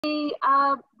The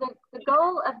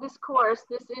goal of this course,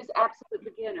 this is absolute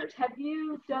beginners. Have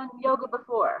you done yoga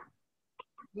before?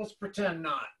 Let's pretend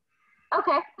not.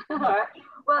 Okay. All right.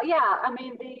 Well, yeah. I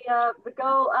mean, the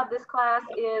goal of this class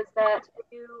is that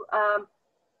you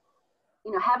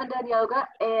haven't done yoga,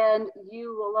 and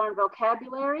you will learn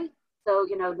vocabulary. So,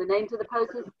 the names of the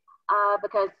poses,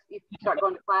 because if you start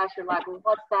going to class, you're like, well,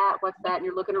 what's that? What's that? And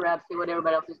you're looking around to see what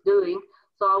everybody else is doing.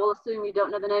 So I will assume you don't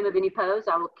know the name of any pose.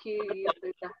 I will cue you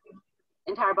through the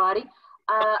entire body,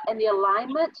 and the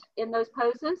alignment in those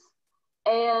poses.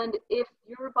 And if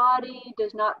your body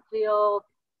does not feel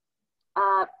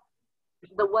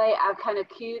the way I've kind of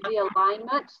cued the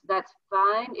alignment, that's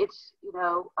fine. It's,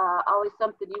 always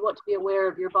something you want to be aware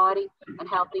of your body and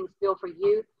how things feel for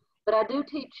you. But I do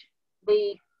teach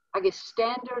the,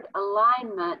 standard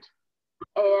alignment,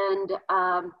 and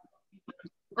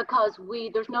because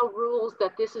there's no rules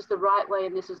that this is the right way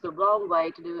and this is the wrong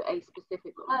way to do a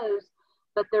specific pose,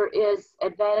 but there is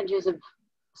advantages of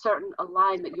certain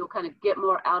alignment. You'll kind of get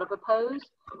more out of a pose,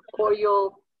 or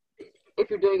if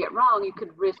you're doing it wrong, you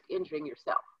could risk injuring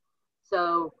yourself.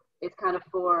 So it's kind of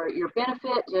for your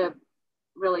benefit to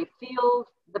really feel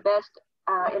the best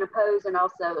in a pose, and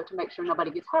also to make sure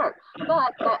nobody gets hurt.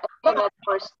 But that's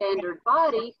for a standard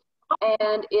body.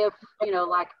 And if,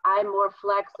 like I'm more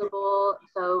flexible,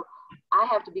 so I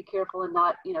have to be careful and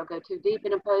not, go too deep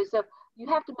in a pose. So you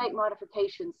have to make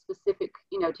modifications specific,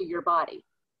 to your body.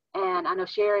 And I know,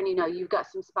 Sharon, you've got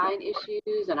some spine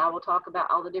issues, and I will talk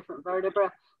about all the different vertebrae,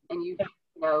 and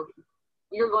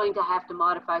you're going to have to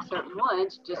modify certain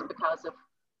ones just because of,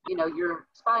 your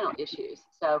spinal issues.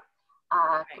 So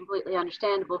completely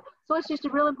understandable. So it's just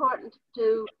real important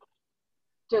to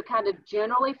kind of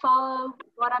generally follow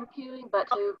what I'm cueing, but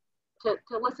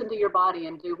to listen to your body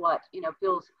and do what,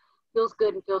 feels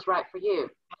good and feels right for you.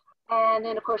 And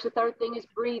then, of course, the third thing is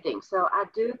breathing. So I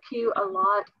do cue a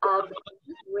lot of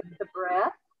with the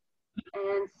breath.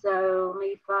 And so let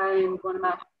me find one of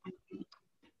my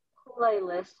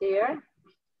playlists here.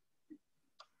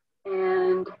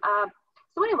 And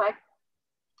so anyway,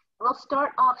 we'll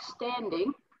start off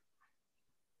standing.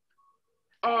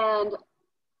 And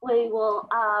we will,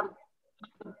 on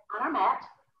our mat,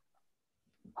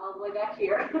 all the way back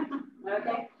here,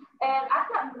 okay? And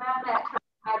I've got my mat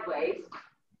sideways,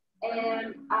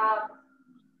 and,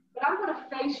 but I'm gonna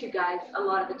face you guys a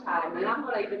lot of the time, and I'm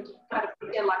gonna even try to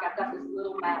pretend like I've got this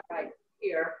little mat right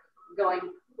here going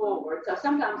forward. So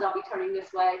sometimes I'll be turning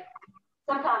this way,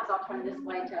 sometimes I'll turn this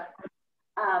way to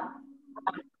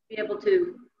be able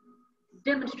to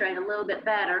demonstrate a little bit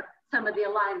better some of the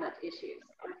alignment issues,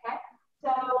 okay?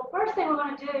 So first thing we're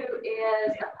going to do is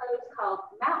a pose called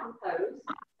mountain pose.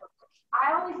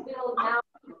 I always build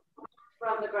mountain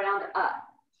from the ground up.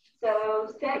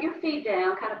 So set your feet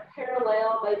down, kind of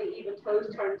parallel, maybe even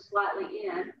toes turned slightly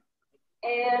in.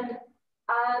 And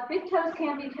big toes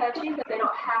can be touching, but they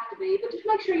don't have to be. But just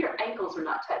make sure your ankles are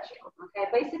not touching, okay?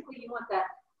 Basically, you want the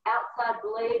outside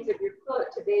blades of your foot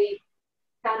to be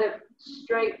kind of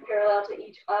straight parallel to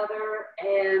each other,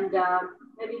 and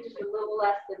maybe just a little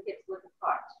less than hips width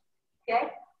apart. Okay,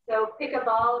 so pick up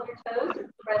all of your toes and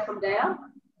press them down.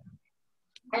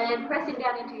 And pressing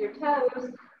down into your toes,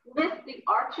 lift the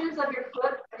arches of your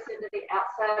foot, press into the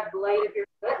outside blade of your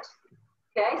foot.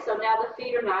 Okay, so now the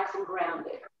feet are nice and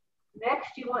grounded.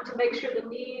 Next, you want to make sure the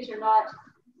knees are not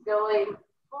going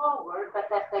forward, but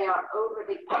that they are over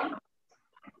the ankles.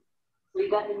 So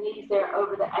you got the knees there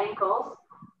over the ankles.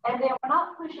 And then we're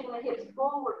not pushing the hips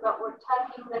forward, but we're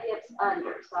tucking the hips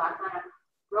under. So I'm kind of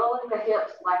rolling the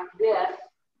hips like this.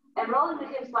 And rolling the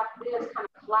hips like this kind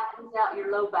of flattens out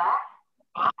your low back.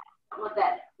 With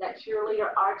that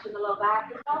cheerleader arch in the low back.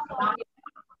 It's also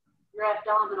your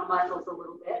abdominal muscles a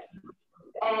little bit.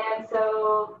 And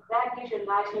so that gives you a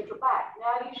nice neutral back.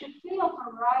 Now you should feel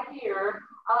from right here,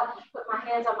 I'll just put my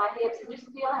hands on my hips and just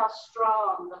feel how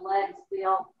strong the legs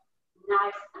feel,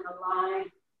 nice and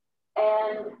aligned.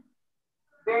 And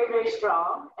very, very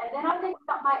strong. And then I think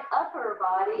about my upper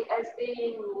body as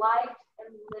being light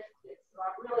and lifted. So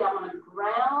I want to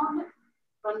ground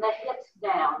from the hips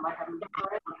down, like I'm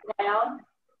down,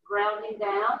 grounding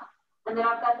down. And then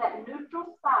I've got that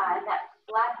neutral spine, that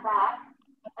flat back.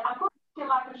 And I'm going to feel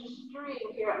like there's a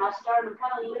string here at my sternum,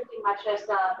 kind of lifting my chest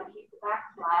up and keep the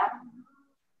back flat.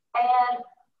 And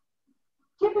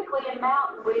typically in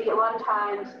mountain, we a lot of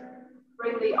times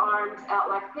bring the arms out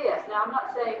like this. Now, I'm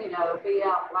not saying, be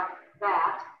out like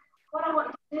that. What I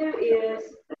want to do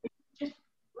is just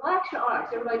relax your arms.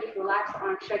 Everybody just relax the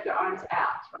arms, shake your arms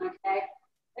out, okay?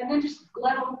 And then just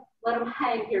let them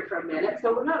hang here for a minute.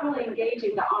 So we're not really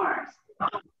engaging the arms.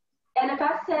 And if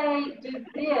I say do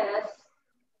this,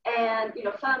 and,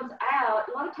 thumbs out,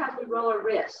 a lot of times we roll our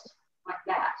wrist like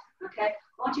that, okay?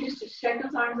 I want you just to shake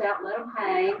those arms out, let them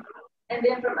hang, and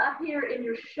then from up here in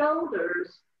your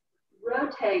shoulders,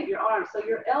 rotate your arms. So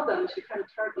your elbows, you kind of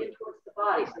turn in towards the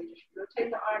body. So you just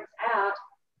rotate the arms out,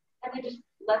 and then just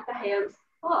let the hands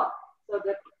fall. So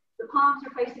that the palms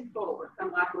are facing forward,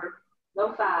 kind of like we're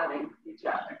low-fiving each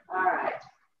other. All right.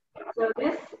 So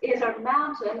this is our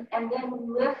mountain, and then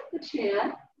lift the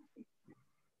chin.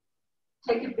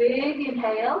 Take a big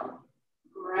inhale,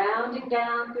 grounding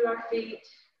down through our feet,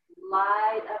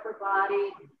 light upper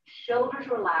body, shoulders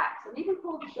relax, and even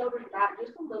pull the shoulders back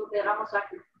just a little bit, almost like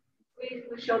you're squeezing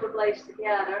the shoulder blades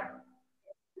together.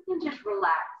 And then just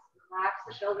relax. Relax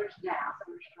the shoulders down.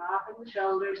 So we're dropping the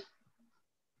shoulders.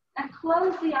 And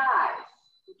close the eyes.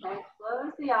 Okay,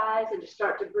 close the eyes and just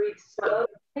start to breathe slowly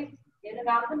in and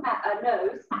out of the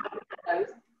nose.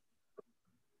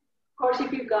 Of course,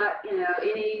 if you've got,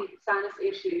 any sinus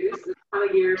issues this time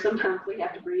of year, sometimes we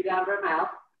have to breathe out of our mouth.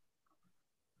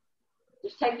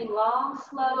 Just taking long,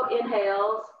 slow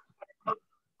inhales,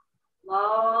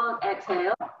 long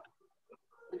exhale,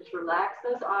 and just relax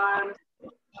those arms.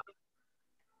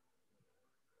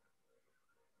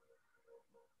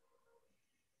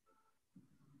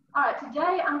 All right,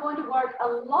 today I'm going to work a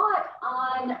lot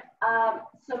on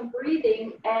some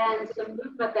breathing and some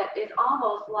movement that is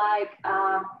almost like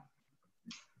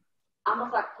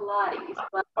Pilates,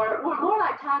 or more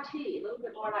like Tai Chi, a little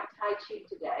bit more like Tai Chi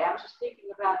today. I was just thinking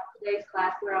about today's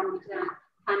class where I'm going to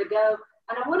kind of go,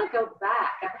 and I want to go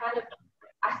back.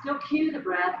 I still cue the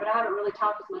breath, but I haven't really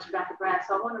talked as much about the breath,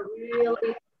 so I want to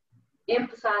really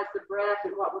emphasize the breath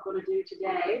and what we're going to do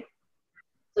today.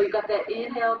 So you've got that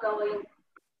inhale going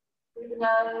through the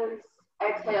nose,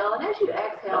 exhale, and as you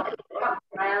exhale, keep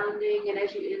grounding, and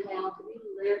as you inhale, can you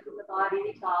lift from the body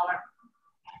any taller?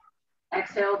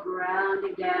 Exhale,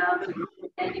 grounding down, so you're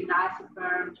standing nice and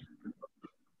firm.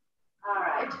 All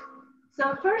right.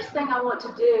 So first thing I want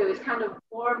to do is kind of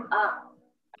warm up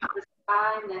the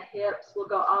spine, the hips. We'll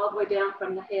go all the way down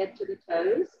from the head to the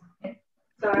toes.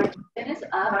 So our chin is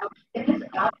up.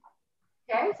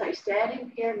 Okay, so you're standing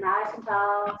here nice and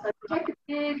tall. So take a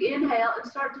big inhale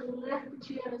and start to lift the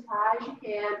chin as high as you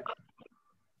can.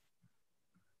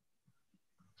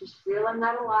 Just feeling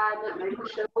that alignment, make the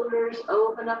shoulders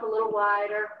open up a little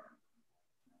wider.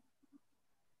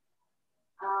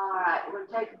 All right, we're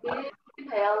going to take a big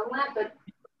inhale and lengthen.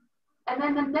 And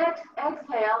then the next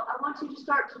exhale, I want you to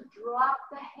start to drop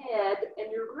the head,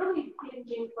 and you're really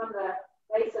hinging from the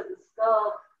base of the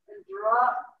skull, and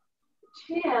drop the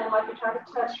chin like you're trying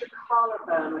to touch your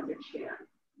collarbone with your chin.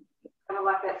 Kind of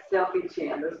like that selfie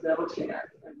chin, those double chins.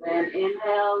 And then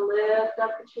inhale, lift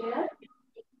up the chin.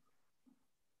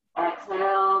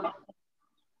 Exhale,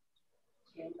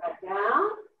 chin back down.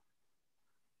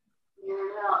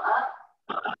 Inhale up.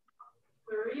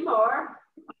 3 more.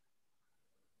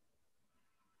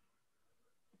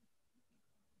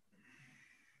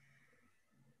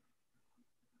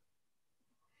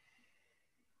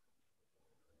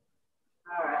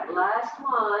 All right, last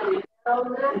one. Inhale,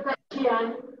 lift the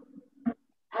chin.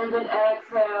 And then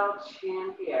exhale,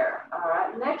 chin here. All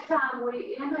right, next time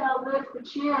we inhale, lift the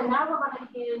chin. Now we're going to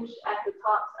hinge at the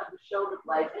tops of the shoulder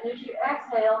blades. And as you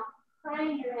exhale,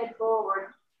 crane your head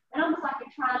forward. And almost like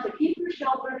you're trying to keep your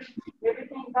shoulders,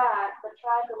 everything back, but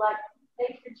try to like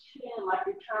take your chin like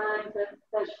you're trying to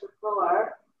touch the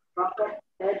floor. Drop that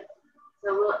head.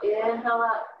 So we'll inhale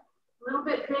up, a little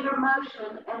bit bigger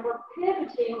motion, and we're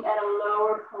pivoting at a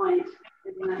lower point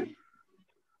in the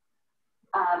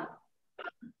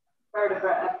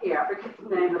vertebra up here. I forget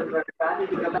the name of the vertebra. I need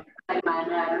to go back to my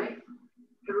anatomy.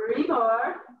 3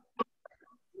 more.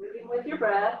 Moving with your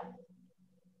breath.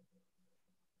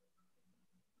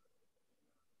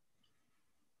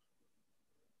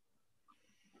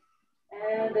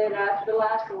 And then after the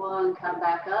last one, come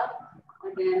back up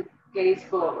and then gaze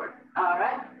forward. All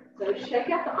right. So shake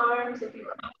out the arms if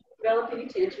you develop any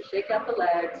tension. Shake out the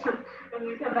legs. And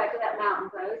we come back to that mountain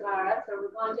pose. All right. So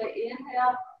we're going to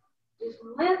inhale. Just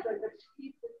lengthen, but just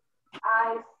keep the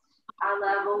eyes eye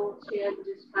level, chin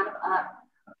just kind of up.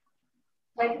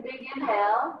 Take a big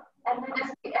inhale, and then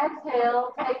as we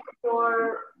exhale, take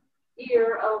your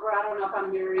ear over. I don't know if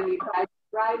I'm mirroring you guys.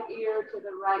 Right ear to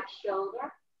the right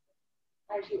shoulder.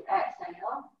 As you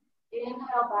exhale,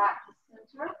 inhale back to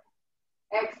center.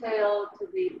 Exhale to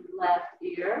the left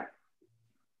ear,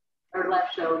 or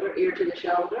left shoulder, ear to the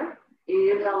shoulder.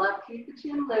 Inhale up, keep the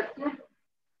chin lifted.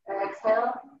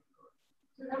 Exhale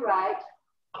to the right.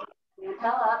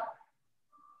 Inhale up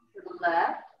to the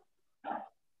left.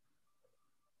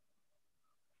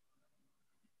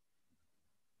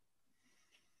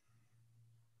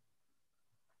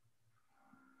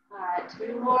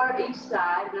 2 more each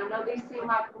side. And I know these seem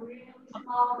like really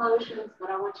small motions, but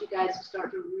I want you guys to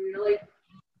start to really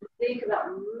think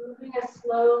about moving as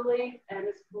slowly and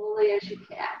as fully as you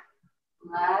can.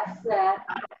 Last set.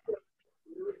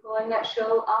 Really pulling that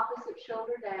opposite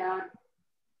shoulder down.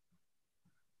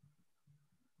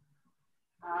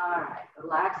 All right,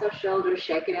 relax those shoulders,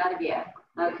 shake it out again.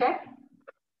 Okay?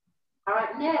 All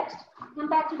right, next, come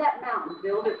back to that mountain.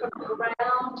 Build it from the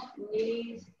ground,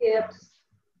 knees, hips.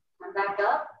 Come back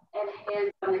up and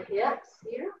hands on the hips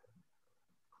here.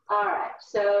 All right,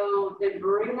 so then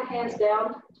bring the hands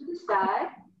down to the side.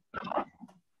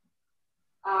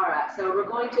 All right, so we're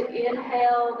going to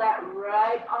inhale that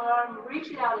right arm,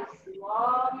 reach it out as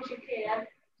long as you can,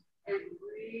 and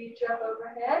reach up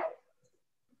overhead.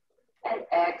 And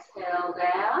exhale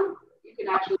down. You can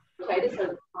actually rotate it so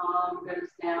the palm goes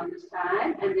down this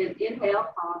time. And then inhale,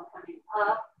 palm coming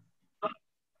up.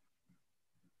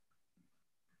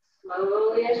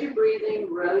 Slowly as you're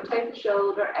breathing, rotate the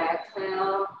shoulder.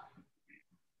 Exhale.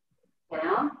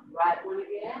 Down. Right one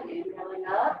again. Inhaling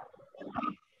up.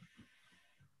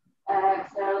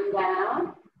 Exhaling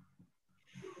down.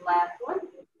 Last one.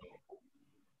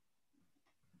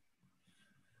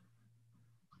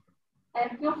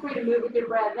 And feel free to move with your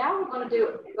breath. Now we're going to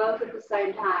do both at the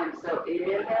same time. So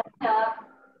inhale up.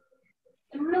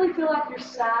 And really feel like your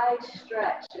sides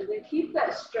stretch. And then keep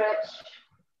that stretch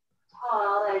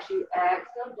tall as you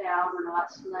exhale down. We're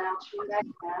not slouching back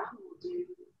down. We'll do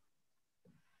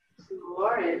some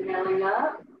more. Inhaling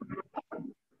up.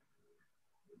 And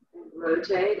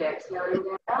rotate. Exhaling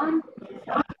down.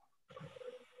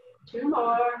 2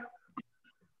 more.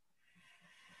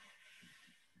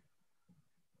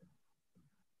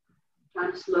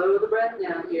 Trying to slow the breath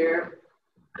down here.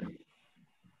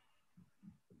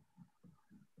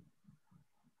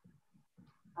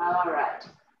 All right.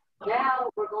 Now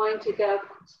we're going to go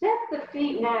step the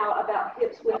feet now about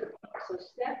hips width apart. So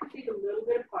step the feet a little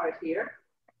bit apart here.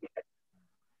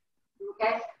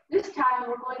 Okay. This time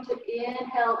we're going to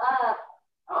inhale up.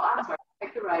 Oh, I'm sorry.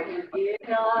 Take the right hand.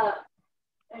 Inhale up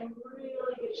and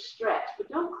really get a stretch. But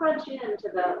don't crunch into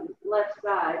the left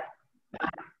side.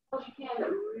 As you can, but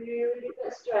really get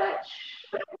that stretch.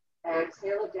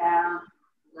 Exhale it down.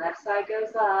 Left side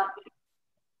goes up.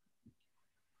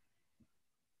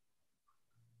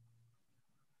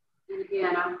 And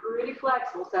again, I'm pretty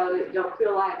flexible, so don't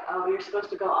feel like, oh, you're supposed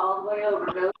to go all the way over.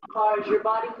 Go as far as your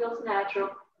body feels natural.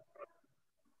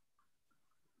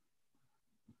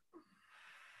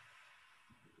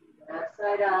 Left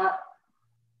side up.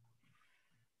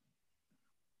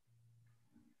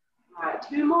 All right,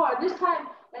 2 more. This time,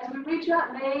 as we reach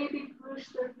up, maybe push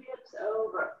the hips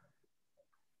over.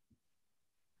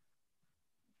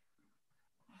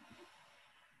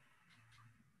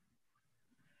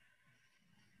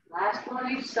 Last one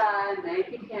each side, make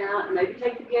it count. Maybe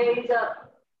take the gaze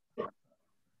up.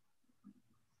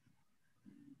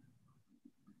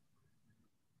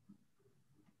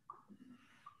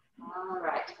 All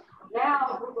right.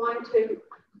 Now we're going to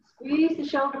squeeze the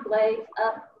shoulder blades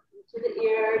up to the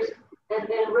ears and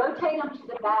then rotate them to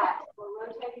the back. We're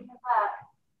rotating the back.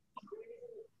 Squeezing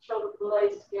the shoulder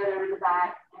blades together in the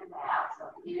back and out. So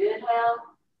inhale.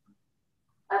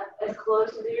 Up as close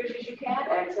to the ears as you can.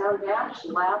 Exhale down. Just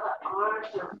allow the arms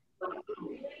to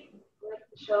really lift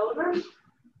the shoulders.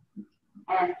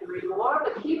 And 3 more,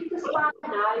 but keep the spine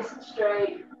nice and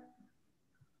straight.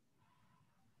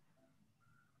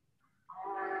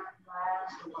 And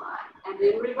last one. And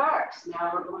then reverse.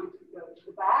 Now we're going to go to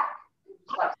the back. And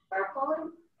just like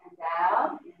circling and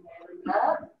down. Inhaling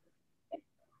up.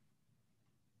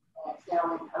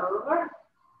 Exhaling over.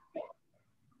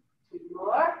 2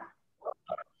 more.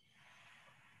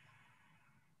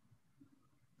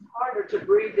 Harder to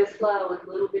breathe this slow with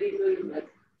little bitty movements.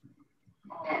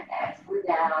 And exhale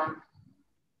down.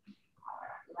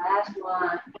 Last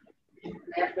one. And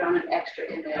then throw an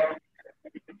extra in there.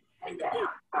 And down.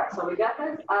 All right, so we got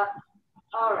those up.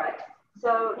 All right.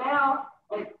 So now,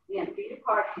 again, feet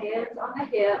apart, hands on the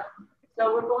hip.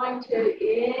 So we're going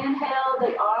to inhale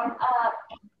the arm up.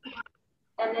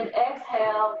 And then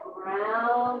exhale,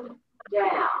 round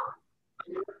down.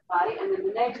 Body. And then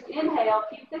the next inhale,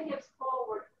 keep the hips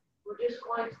forward. We're just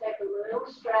going to take a little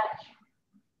stretch.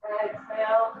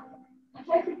 Exhale. And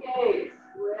take the gaze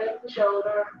with the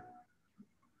shoulder.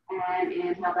 And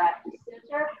inhale back to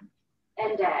center.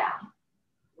 And down.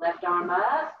 Left arm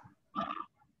up.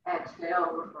 Exhale,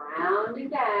 we're rounding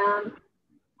down.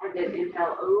 And then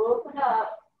inhale, open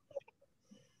up.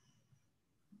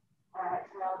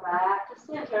 Exhale back to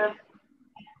center.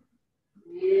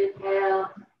 Inhale.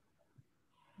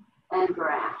 And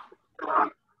ground.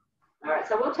 All right,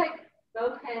 so we'll take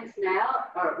both hands now,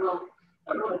 or we'll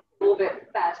a little bit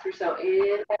faster. So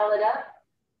inhale it up,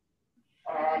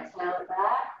 exhale it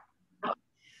back,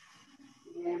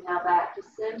 inhale back to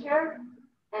center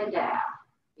and down.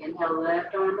 Inhale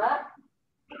left arm up,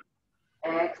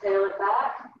 exhale it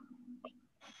back,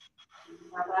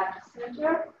 inhale back to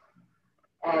center,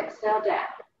 exhale down.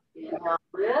 Inhale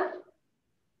lift,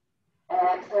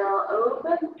 exhale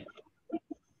open,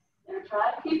 and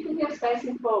try to keep the hips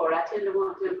facing forward. I tend to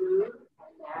want to move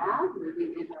down,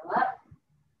 moving inhale up,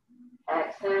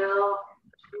 exhale,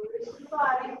 twist the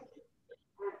body,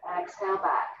 and exhale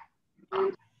back.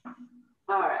 And,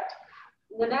 all right.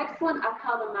 The next one I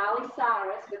call the Miley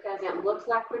Cyrus because it looks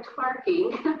like we're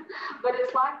twerking, but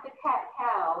it's like the cat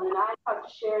cow. And I talked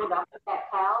to Sharon about the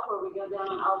cat cow where we go down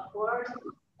on all fours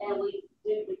and we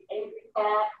do the angry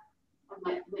cat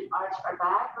and we arch our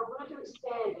back. But we're going to do it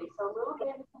standing, so a little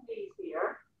bit of the knees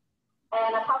here.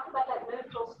 And I talked about that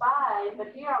neutral spine,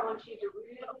 but here I want you to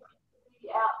really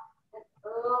be out and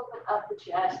open up the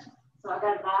chest. So I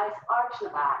got a nice arch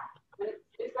in the back. And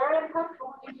it's very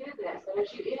uncomfortable when you do this. And as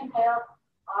you inhale,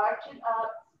 arch it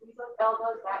up, squeeze those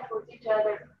elbows back towards each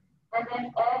other, and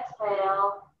then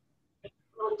exhale.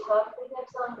 Really tuck the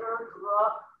hips under,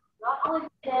 drop not only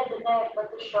the head, the neck, but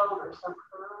the shoulders. So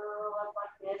curl up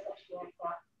like this as you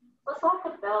exhale. So it's like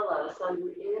a bellow. So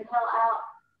you inhale out,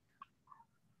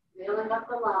 filling up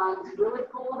the lungs, really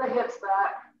pull the hips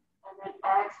back, and then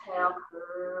exhale,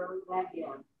 curling back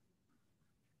in.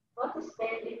 What's a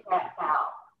standing cat cow?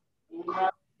 Inhale.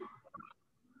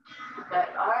 That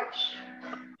arch.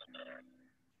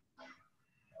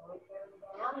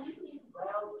 Down, and you can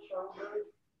round the shoulders.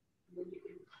 And then you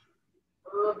can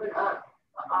open up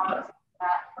the arms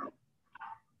back.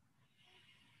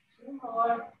 Two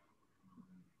more.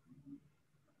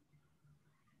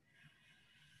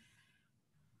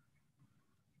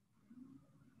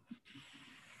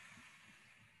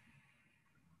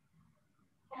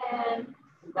 And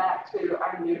back to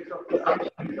our neutral position.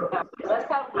 Now,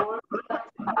 let's have more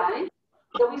spine.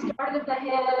 So we started at the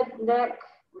head, neck,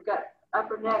 we got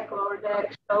upper neck, lower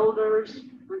neck, shoulders,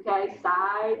 okay,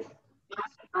 sides,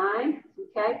 spine,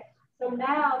 okay. So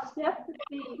now step the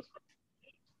feet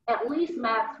at least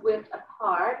max width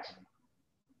apart,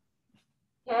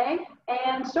 okay,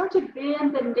 and start to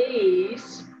bend the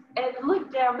knees and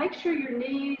look down. Make sure your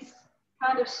knees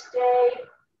kind of stay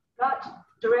not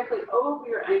directly over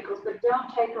your ankles, but don't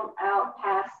take them out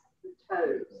past the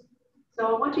toes.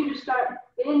 So I want you to start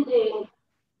bending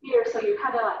here, so you're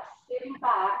kind of like sitting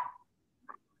back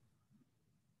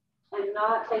and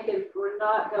not taking, we're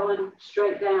not going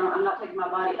straight down. I'm not taking my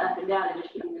body up and down and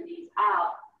just keeping the knees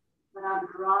out, but I'm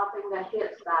dropping the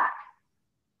hips back.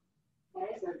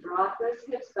 Okay, so drop those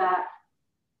hips back.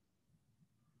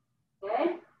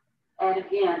 Okay, and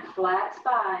again, flat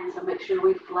spine, so make sure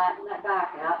we flatten that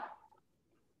back out.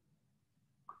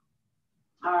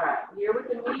 All right, here with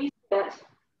the knees bent,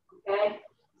 okay?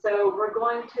 So we're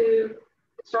going to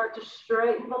start to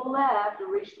straighten the left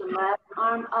and reach the left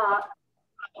arm up.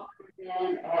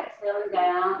 Then exhaling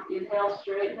down, inhale,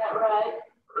 straighten that right.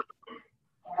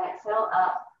 Exhale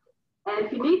up. And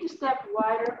if you need to step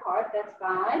wider apart, that's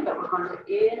fine, but we're going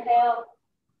to inhale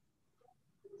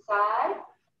to the side,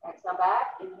 exhale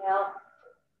back, inhale,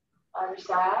 other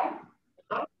side.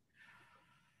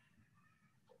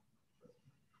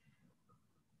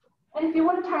 And if you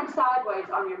want to turn sideways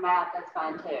on your mat, that's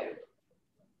fine too.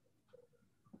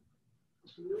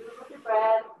 Just move with your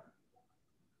breath.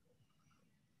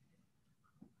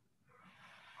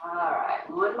 All right,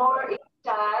 one more each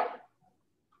side.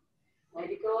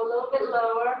 Maybe go a little bit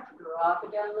lower, drop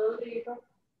it down a little deeper.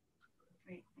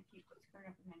 Wait, I keep screwing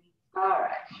up my knee. All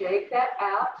right, shake that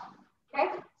out. Okay,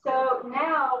 so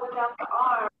now without the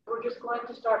arm, we're just going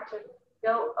to start to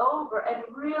go over and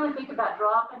really think about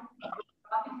dropping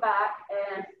back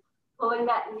and pulling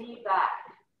that knee back.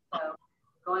 So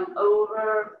going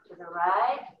over to the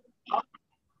right,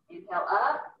 inhale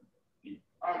up,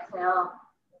 exhale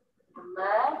to the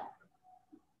left,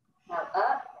 inhale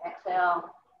up, exhale.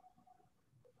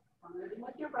 Moving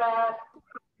with your breath.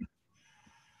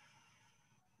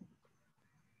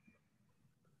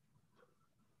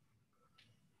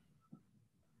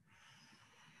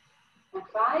 And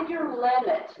find your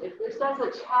limit. If this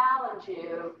doesn't challenge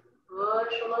you,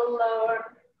 push a little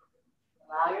lower.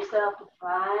 Allow yourself to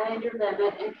find your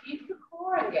limit and keep the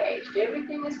core engaged.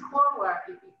 Everything is core work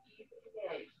if you keep it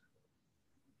engaged.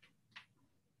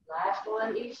 Last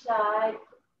one each side.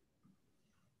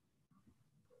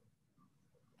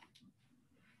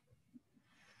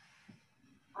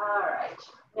 All right.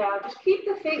 Now just keep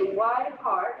the feet wide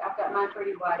apart. I've got mine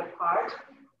pretty wide apart.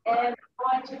 And I'm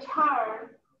going to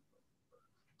turn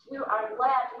to our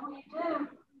left. And when you do,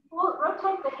 we'll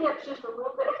rotate the hips just a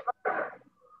little bit further.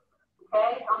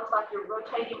 Okay, almost like you're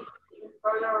rotating even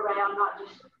further around, not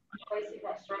just facing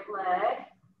that straight leg.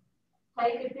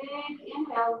 Take a big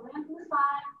inhale, lengthen the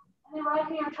spine, and then right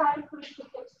here, try to push the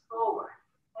hips forward.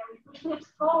 And when you push the hips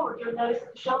forward, you'll notice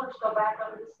that the shoulders go back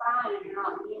over the spine and you're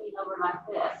not leaning over like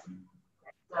this.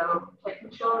 So take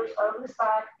the shoulders over the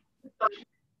spine, push the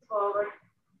hips forward.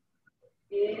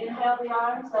 Inhale the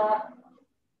arms up.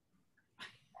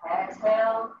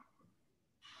 Exhale.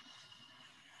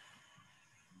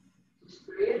 Just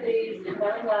 3 of these,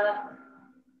 inhaling up.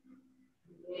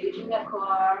 Engaging that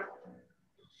core.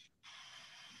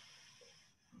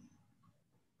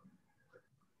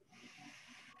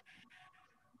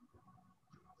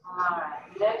 All right,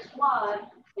 next one,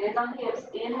 hands on hips.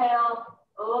 Inhale,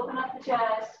 open up the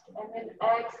chest, and then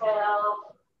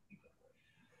exhale,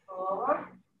 forward.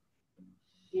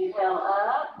 Inhale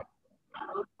up.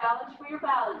 Challenge for your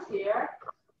balance here.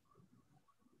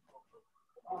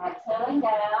 Exhaling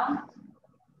down.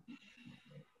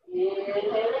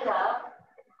 Inhaling up.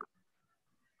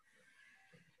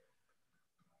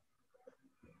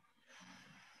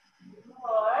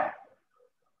 More.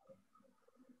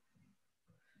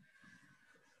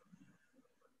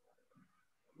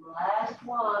 Last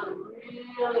one,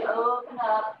 really open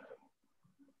up.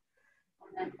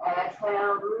 And then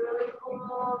exhale, really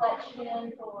pull that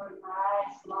chin forward,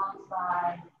 nice long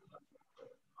spine.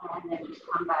 And then just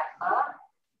come back up.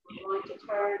 We're going to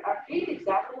turn our feet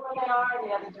exactly where they are in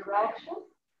the other direction.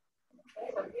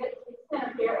 Okay, so get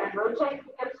center here and rotate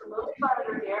the hips a little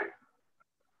further here.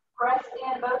 Press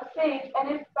in both feet. And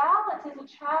if balance is a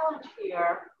challenge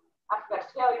here, I forgot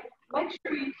to tell you, make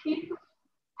sure you keep the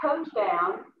toes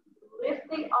down, lift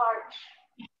the arch,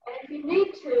 and if you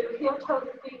need to, heel toe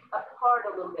the feet apart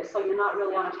a little bit so you're not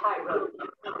really on a tightrope.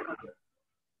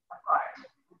 Apart,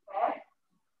 okay?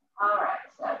 All right,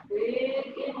 so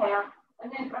big inhale,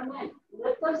 and then from then,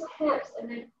 lift those hips, and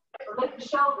then lift the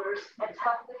shoulders and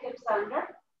tuck the hips under.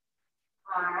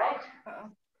 All right?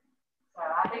 So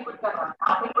I think we're good.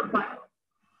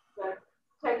 So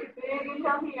take a big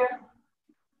inhale here,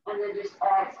 and then just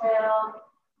exhale.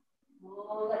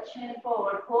 Pull that chin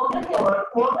forward. Pull the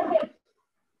hip.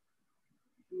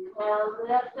 Inhale,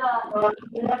 lift up.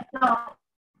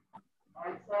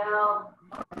 Exhale.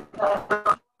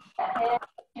 Head,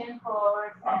 chin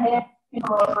forward. Head, chin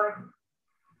forward.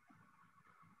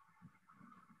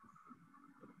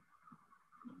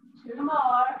 Two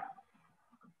more.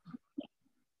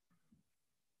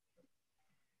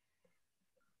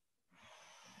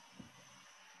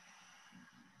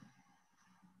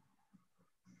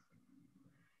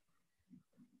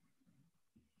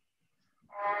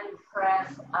 And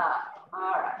press up. All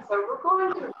right, so we're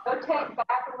going to rotate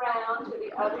back around to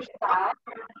the other side.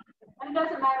 And it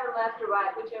doesn't matter left or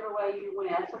right, whichever way you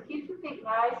went. So keep your feet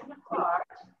nice and apart.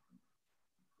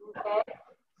 Okay.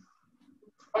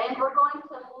 And we're going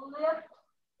to lift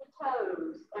the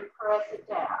toes and press it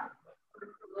down.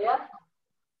 Lift,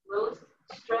 little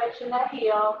stretch in that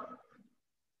heel.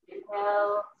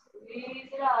 Inhale, squeeze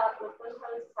it up, lift those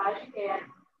toes as high as you can.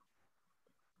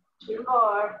 Two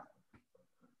more.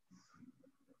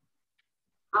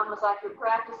 Almost like you're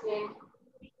practicing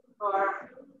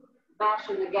for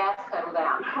mashing the gas pedal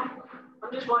down.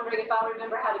 I'm just wondering if I'll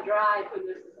remember how to drive when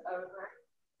this is over.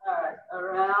 All right,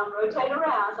 around, rotate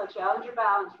around. So challenge your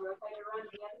balance. Rotate around to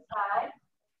the other side.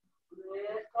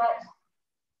 Lift that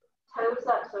toes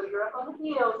up so you're up on the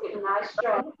heels, getting a nice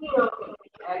stretch.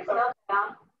 Exhale down.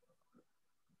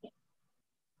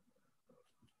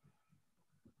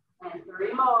 And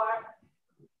 3 more.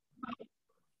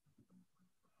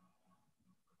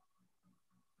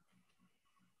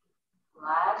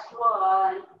 Last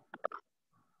one.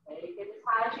 Take it as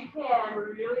high as you can.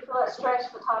 Really feel that stretch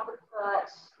at the top of the foot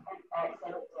and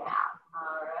exhale it down.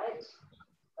 All right.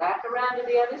 Back around to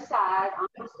the other side.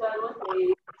 Almost done with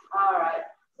these. All right.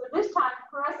 So this time,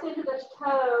 press into those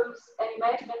toes and you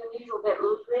may bend the knees a little bit.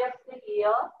 Lift the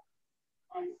heel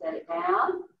and set it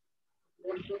down.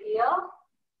 Lift the heel.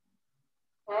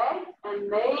 Okay. And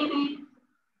maybe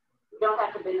you don't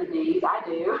have to bend the knees. I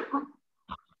do.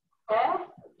 Okay.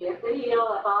 Get the heel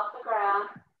up off the ground.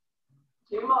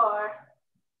 2 more.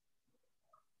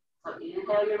 So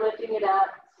inhale, you're lifting it up.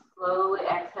 Slowly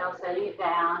exhale, setting it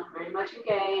down. Very much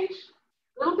engaged.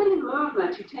 Little bitty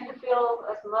movements. You tend to feel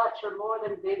as much or more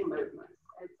than big movements.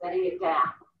 And setting it down.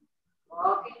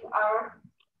 Walking or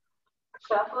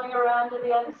shuffling around to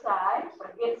the other side. So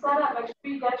get set up. Make sure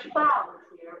you got your balance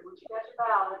here. Once you got your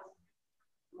balance,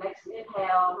 next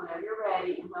inhale, whenever you're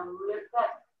ready, and then lift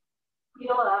that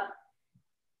heel up.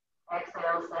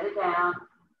 Exhale, set it down.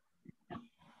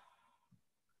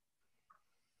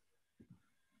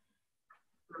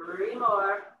 3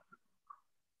 more.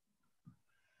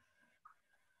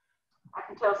 I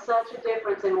can tell such a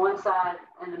difference in one side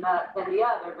and than the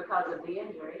other because of the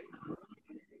injury.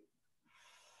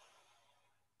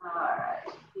 All right,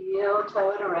 heel,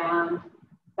 toe it around,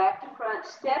 back to front,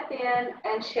 step in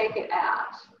and shake it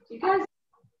out. Do you guys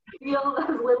feel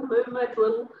those little movements,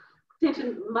 little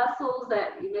tension muscles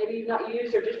that maybe you've not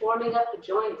used or just warming up the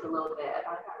joints a little bit?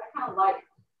 I kind of like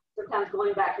sometimes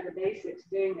going back to the basics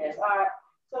doing this. All right,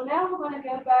 so now we're going to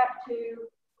go back to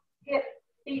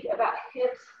feet about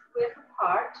hips width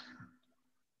apart.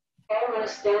 Okay, we're going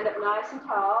to stand up nice and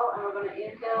tall, and we're going to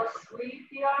inhale, sweep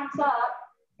the arms up.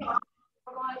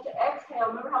 We're going to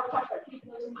exhale. Remember how we talked about keeping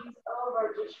those knees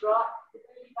over, just drop the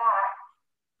knee back,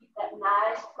 keep that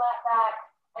nice flat back,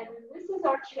 and then this is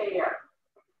our chair.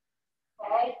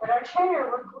 Okay, but our chair,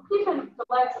 we're keeping the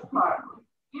legs apart.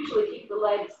 We usually keep the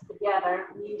legs together,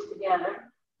 knees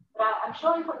together, but I'm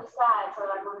showing from the side, so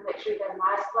I want to make sure you get a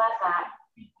nice flat back.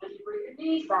 As you bring your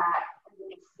knees back and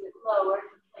then sit lower if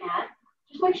you can.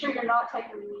 Just make sure you're not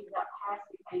taking the knees up past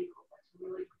the ankle. That's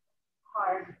really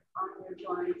hard on your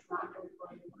joints, not good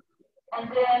for you. And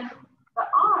then the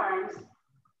arms,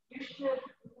 you should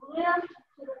lift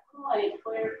to the point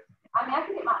where, I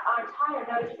can get my arms higher.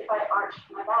 Notice if I arch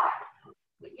my back.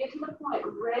 But get to the point,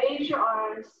 raise your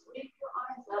arms, sweep your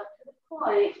arms up to the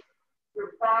point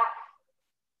your back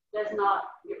does not,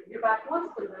 your back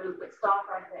wants to move, but stop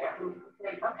right there. And you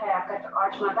think, okay, I've got to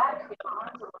arch my back to get my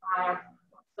arms a little higher.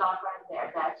 Stop right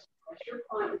there. That's your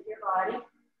point with your body.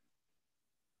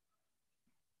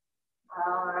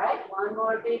 All right, one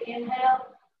more big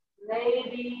inhale.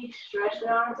 Maybe stretch the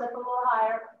arms up a little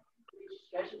higher. Maybe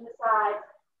stretching the sides.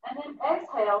 And then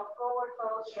exhale, forward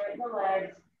fold, straighten the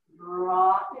legs,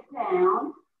 drop it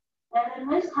down. And then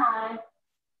this time,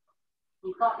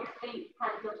 you've got your feet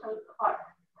kind of heel toes apart.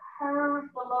 Curve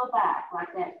the low back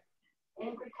like that.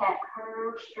 Angry cat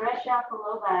curve, stretch out the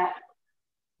low back.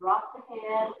 Drop the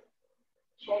head.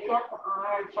 Shake out the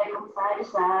arm, shake them side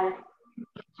to side.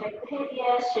 Shake the head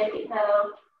yes, shake it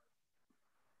no.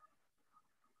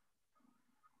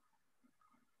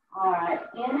 All right,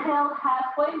 inhale,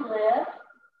 halfway lift.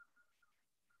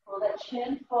 Pull that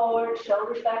chin forward,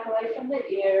 shoulders back away from the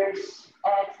ears.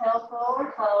 Exhale,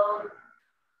 forward fold.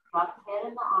 Drop the head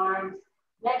and the arms.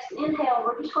 Next inhale,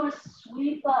 we're just going to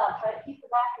sweep up. Try to keep the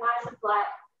back nice and flat.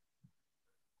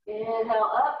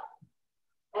 Inhale up.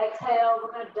 Exhale,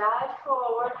 we're going to dive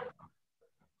forward.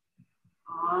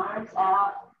 Arms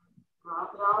out.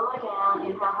 Drop it all the way down.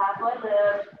 Inhale, halfway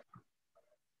lift.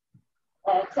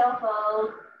 Exhale,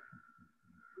 fold.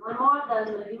 One more,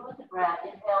 then moving with the breath.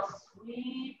 Inhale,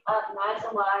 sweep up nice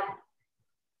and wide.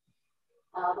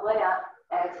 All the way up.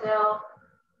 Exhale,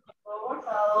 forward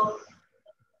fold.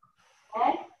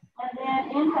 Okay, and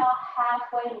then inhale,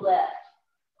 halfway lift.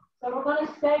 So we're going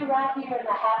to stay right here in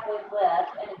the halfway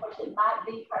lift, and of course it might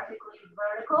be perfectly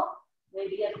vertical,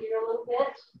 maybe up here a little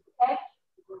bit, okay?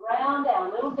 Ground down,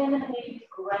 a little bend in the knees,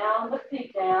 ground the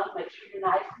feet down, make sure you're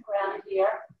nice and grounded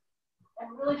here,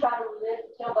 and really try to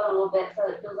lift the tailbone a little bit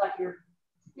so it feels like you're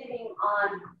sitting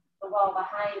on the wall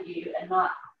behind you and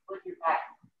not with your back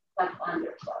tucked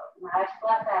under. So nice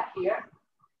flat back here,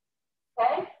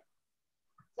 okay?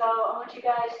 So I want you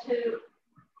guys to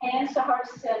hands to heart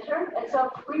center. And so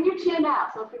bring your chin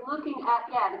out. So if you're looking at,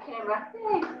 the camera,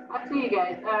 hey, I see you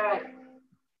guys. All right.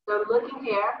 So looking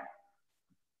here.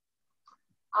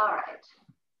 All right.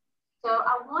 So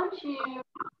I want you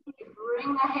to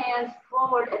bring the hands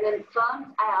forward and then thumbs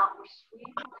out. We're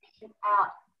sweeping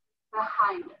out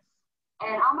behind us.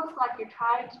 And almost like you're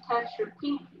trying to touch your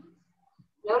pinkies.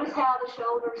 Notice how the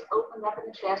shoulders opened up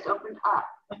and the chest opened up.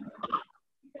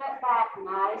 That back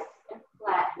nice and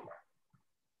flat here.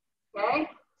 Okay,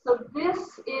 so this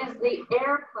is the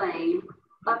airplane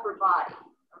upper body.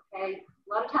 Okay,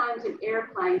 a lot of times in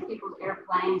airplanes, people's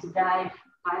airplanes dive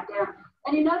down,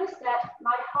 and you notice that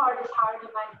my heart is higher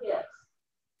than my hips.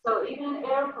 So even in an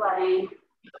airplane,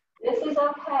 this is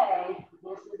okay.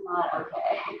 This is not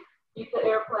okay. Keep the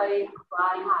airplane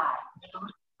flying high.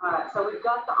 All right, so we've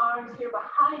got the arms here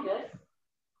behind us.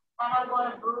 And I'm going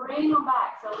to bring them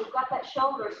back. So we've got that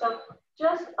shoulder. So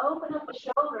just open up the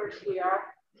shoulders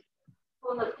here.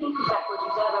 Pull the pinky back with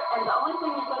each other. And the only thing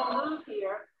you're going to move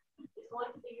here is going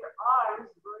to be your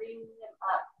arms. Bring them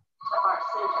up to heart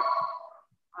center.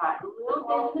 All right, a little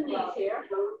bend in the knees here.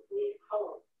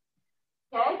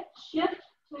 Okay, shift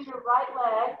to your right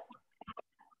leg.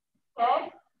 Okay,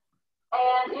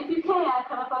 and if you can,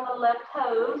 come up on the left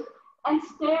toes. And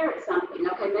stare at something.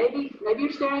 Okay, maybe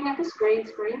you're staring at the screen.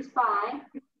 Screen's fine.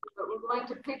 But we're going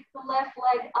to pick the left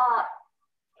leg up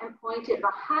and point it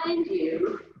behind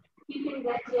you, keeping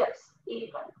the hips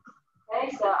even.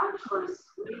 Okay, so I'm just going to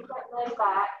squeeze that leg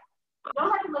back. You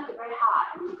don't have to lift it very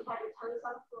high. You can have your toes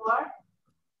on the floor.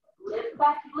 Lift the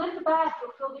back,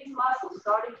 you'll feel these muscles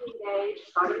starting to engage,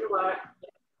 starting to work.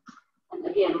 And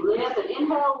again, lift and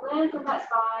inhale, lengthen that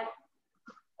spine.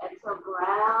 Exhale,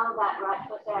 ground that right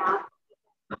foot down.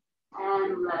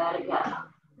 And let it go. All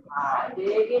right,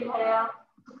 big inhale.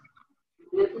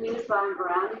 Lifting the spine,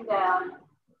 grounding down.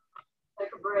 Take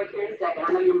a break here in a second.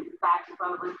 I know your back's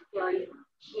probably killing you.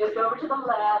 Shift over to the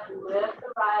left, lift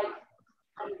the right.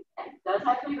 And it doesn't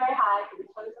have to be very high. You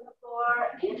can toes on the floor,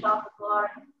 inch off the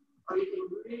floor. Or you can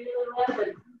really lift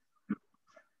and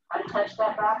try to touch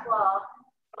that back wall.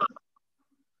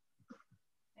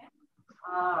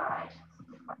 All right.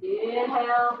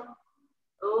 Inhale.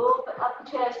 Open up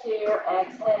the chest here.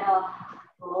 Exhale.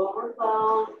 Forward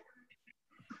fold.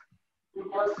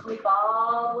 Inhale. Sweep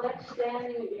all the way to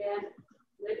standing again.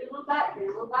 Maybe a little back bend.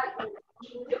 A little back bend.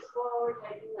 Pushing hips forward.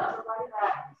 Taking the upper body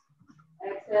back.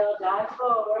 Exhale. Dive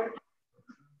forward.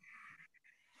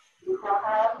 Inhale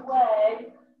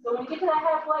halfway. So when you get to that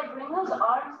halfway, bring those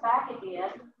arms back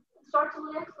again and start to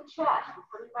lift the chest and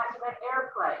put it back to that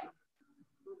airplane.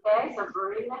 Okay, so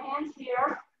bring the hands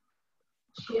here,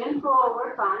 chin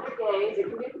forward, find your gaze. It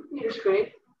can be a computer screen.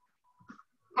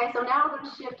 Okay, so now we're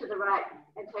going to shift to the right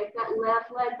and take that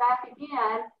left leg back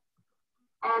again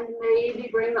and maybe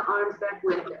bring the arms back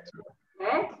with it.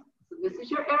 Okay, so this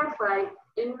is your airplane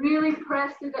and really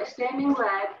press through that standing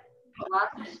leg.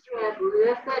 Lots of strength.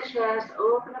 Lift that chest.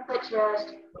 Open up that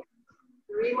chest.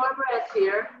 3 more breaths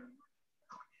here.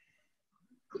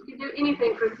 You can do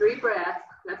anything for 3 breaths.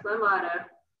 That's my motto.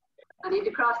 I need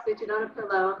to cross stitch it on a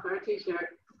pillow or a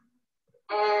t-shirt.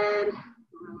 And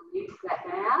release that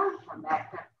down. Come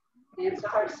back to hands to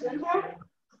heart center.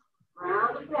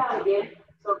 Ground it down again.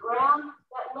 So ground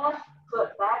that left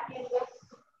foot back into this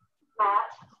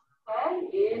mat.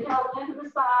 Okay. Inhale into the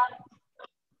spine.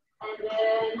 And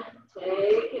then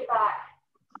take it back.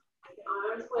 Take the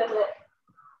arms with it.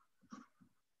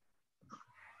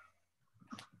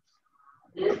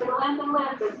 Lift and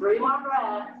lift for 3 more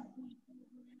breaths.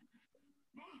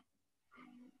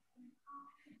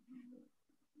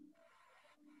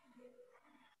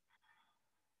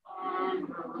 And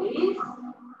release.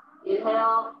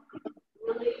 Inhale.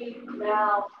 Really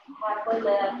now halfway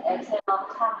lift. Exhale.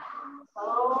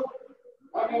 Hold.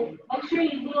 And then make sure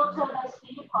you heel toe those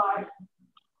feet apart.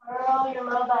 Curl your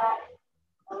low back.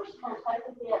 And we're just kind of tuck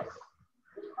the hips.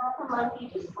 Just kind of a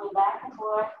monkey, just swing back and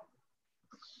forth.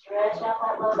 Stretch out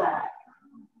that low back.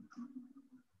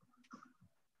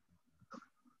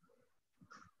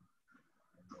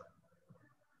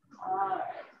 All right.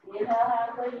 Inhale,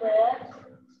 halfway lift.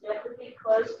 Step the feet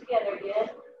close together again.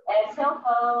 Exhale,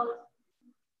 fold.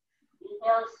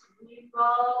 Inhale, sweep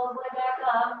all the way back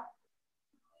up.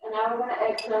 And now we're going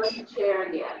to exhale into chair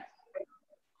again.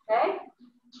 Okay?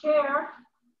 Chair.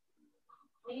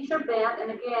 Knees are bent,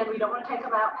 and again, we don't want to take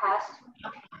them out past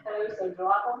toes, so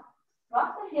drop them.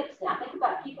 Drop the hips down. Think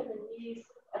about keeping the knees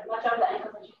as much over the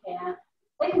ankles as you can.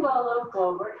 They can go a little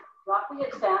forward. Drop the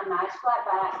hips down, nice flat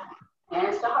back.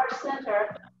 Hands to heart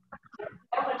center.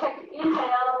 I'm going to take an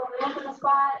inhale, lengthen the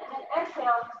spine, and then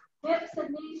exhale. Hips and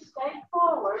knees stay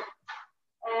forward.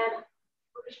 And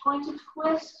we're just going to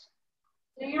twist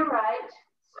to your right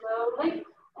slowly.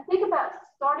 And think about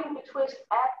starting to twist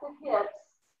at the hips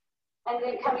and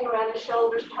then coming around the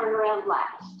shoulders, turn around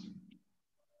last.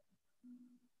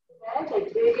 Okay,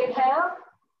 take a big inhale.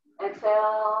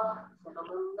 Exhale, sit a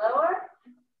little lower.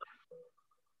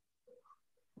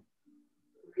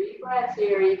 3 breaths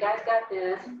here. You guys got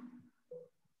this.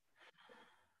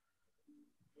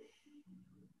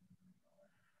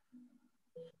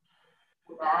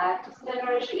 Back to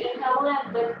center as you inhale,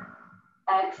 lengthen.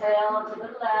 Exhale to the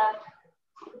left.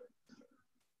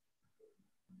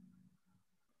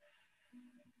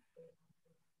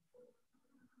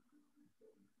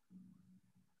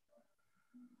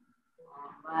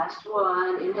 Last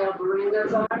one. Inhale, bring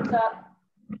those arms up.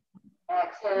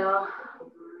 Exhale,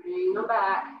 bring them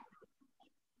back.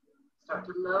 Start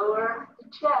to lower the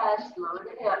chest, lower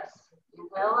the hips.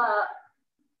 Inhale up.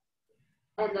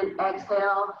 And then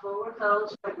exhale, forward fold,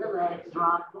 straighten the legs,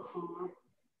 drop the hand.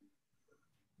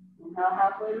 Inhale,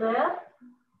 halfway lift.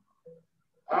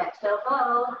 Exhale,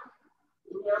 fold.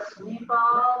 Inhale, sweep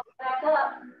all back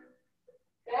up.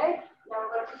 Okay, now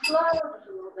we're going to slow just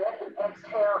a little bit and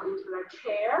exhale into our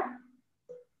chair.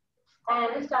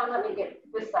 And this time, let me get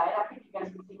this side. I think you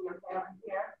guys can see me okay over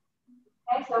here.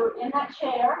 Okay, so we're in that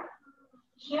chair.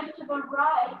 Shift to the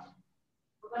right.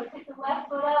 We're going to pick the left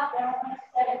foot up and we're going to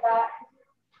set it back.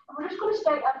 And we're just going to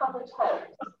stay up on the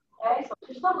toes. Okay, so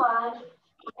just a lunge.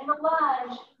 In a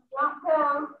lunge, don't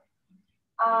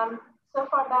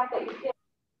fact that you hip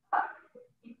up.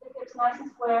 Keep the hips nice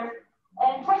and square.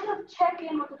 And try to check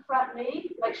in with the front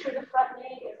knee. Make sure the front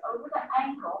knee is over the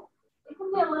ankle. It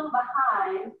can be a little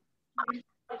behind. You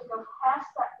don't go past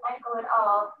that ankle at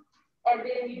all. And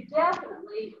then you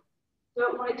definitely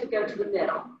don't want it to go to the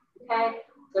middle. Okay?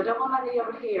 So I don't want my knee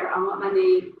over here. I want my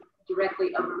knee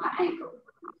directly over my ankle.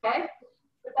 Okay?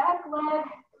 The back leg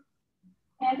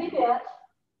can be bent.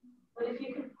 But if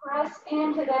you can press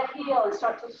into that heel and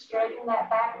start to straighten that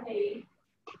back knee,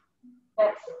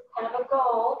 that's kind of a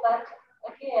goal. But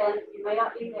again, you may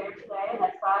not be there today, and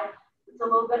that's fine. It's a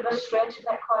little bit of a stretch in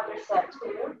that quadricep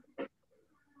too.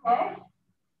 Okay?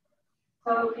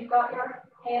 So if you've got your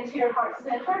hands here, heart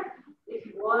center, if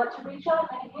you want to reach up,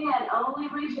 and again, only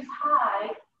reach as high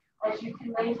as you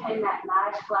can maintain that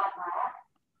nice flat back.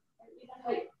 And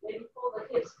even maybe pull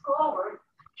the hips forward,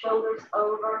 shoulders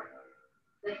over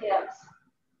the hips.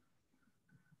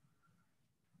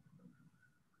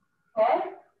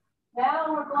 Okay?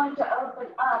 Now we're going to open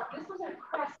up. This was a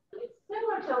crescent. It's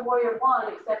similar to a warrior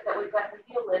one, except that we've got the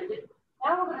heel lifted.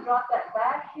 Now we're going to drop that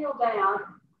back heel down.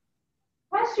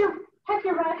 Take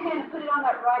your right hand and put it on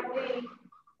that right knee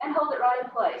and hold it right in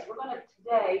place. We're going to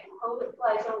today hold it in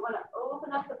place, and we're going to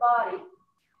open up the body,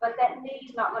 but that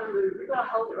knee's not going to move. We're going to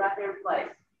hold it right there in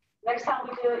place. Next time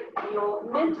we do it, you'll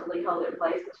mentally hold it in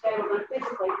place. But today we're going to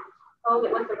physically hold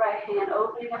it with the right hand,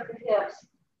 opening up the hips.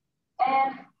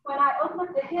 And when I open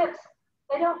up the hips,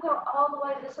 they don't go all the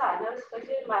way to the side. Notice if I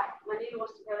do, my knee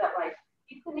wants to go that way.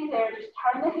 Keep the knee there, just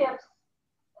turn the hips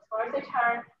as far as they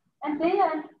turn. And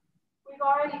then we've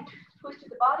already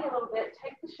twisted the body a little bit.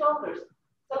 Take the shoulders.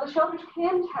 So the shoulders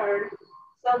can turn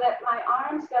so that my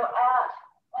arms go out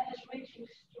and is reaching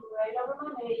straight over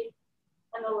my knee,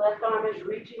 and the left arm is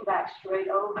reaching back straight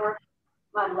over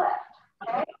my left.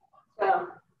 Okay? So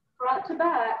front to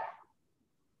back,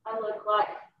 I look like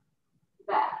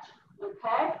that.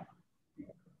 Okay?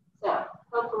 So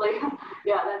hopefully,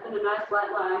 yeah, that's in a nice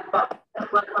flat line.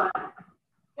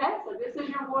 Okay, so this is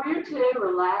your warrior two.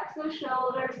 Relax those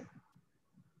shoulders.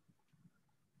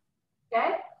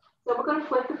 Okay, so we're going to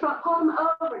flip the front palm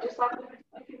over just like we did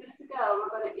a few minutes ago.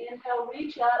 We're going to inhale,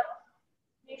 reach up,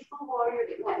 peaceful warrior,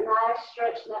 getting that nice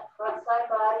stretch in that front side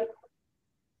body.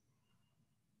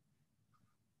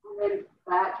 And then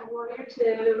back to warrior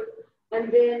two.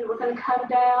 And then we're going to come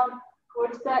down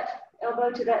towards that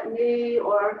elbow to that knee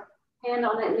or hand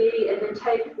on that knee, and then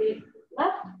take the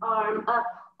left arm up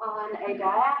on a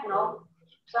diagonal,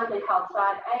 something called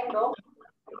side angle.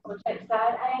 So take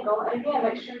side angle, and again,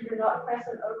 make sure you're not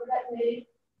pressing over that knee.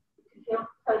 You can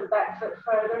toe the back foot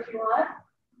further if you want.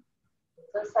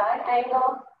 So side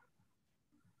angle.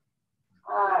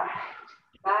 All right,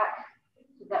 back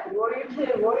to that warrior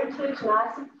two. Warrior two is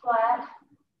nice and flat.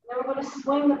 Then we're going to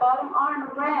swing the bottom arm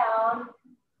around,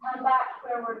 come back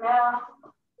where we're now.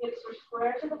 Hips are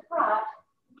square to the front.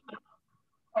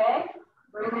 Okay,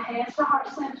 bring the hands to heart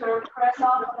center. Press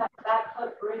off of that back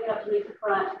foot. Bring it up to the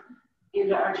front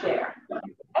into our chair.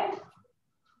 Okay.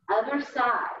 Other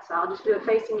side. So I'll just do it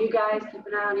facing you guys. Keep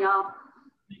an eye on y'all.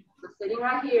 So sitting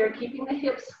right here, keeping the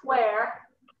hips square.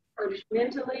 So just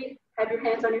mentally have your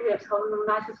hands on your hips, holding them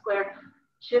nice and square.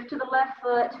 Shift to the left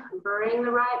foot. Bring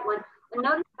the right one. And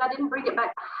notice I didn't bring it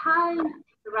back behind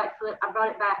the right foot. I brought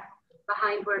it back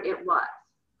behind where it was.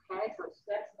 Okay, so it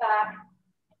steps back.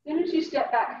 As soon as you step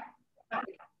back,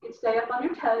 you can stay up on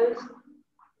your toes.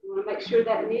 You want to make sure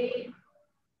that knee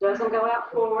doesn't go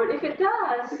out forward. If it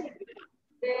does,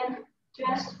 then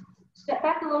just step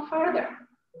back a little further.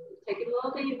 Take it a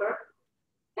little deeper.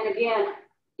 And again,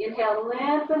 inhale,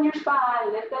 lengthen your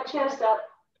spine, lift that chest up.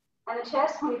 And the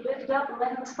chest, when you lift it up and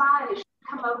lengthen the spine, it should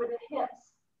come over the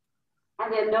hips.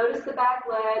 And then notice the back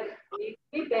leg needs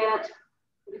to be bent.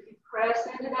 But if you press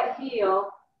into that heel,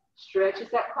 stretches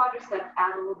that quadricep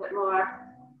out a little bit more.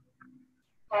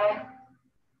 Okay?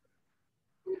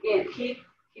 And again, keep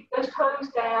those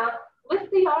toes down. Lift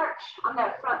the arch on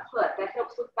that front foot. That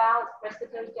helps with balance. Press the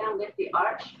toes down, lift the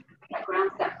arch. That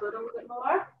grounds that foot a little bit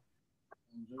more.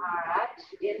 All right.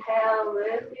 Inhale,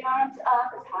 lift the arms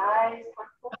up as high as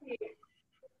possible for you.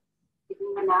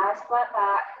 Keeping a nice flat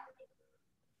back.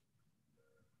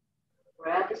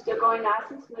 Breath is still going nice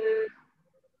and smooth.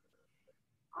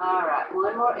 All right,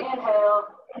 one more inhale.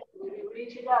 Maybe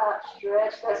reach it up,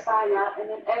 stretch that spine out, and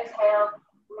then exhale.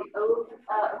 We open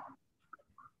up.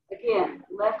 Again,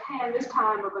 left hand this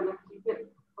time, we're going to keep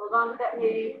it, hold on to that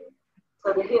knee.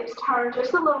 So the hips turn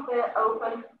just a little bit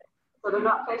open. So they're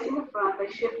not facing the front,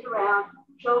 they shift around.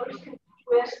 Shoulders can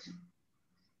twist,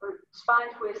 or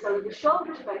spine twist, so the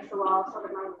shoulders face the wall, so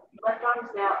that my left arm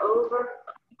is now over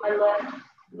my left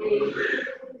knee,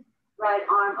 right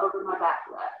arm over my back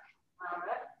leg. All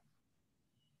right.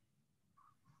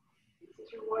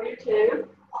 Get your warrior two.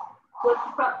 Flip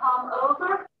the front palm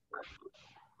over.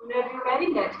 Whenever you're ready,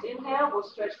 next inhale, we'll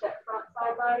stretch that front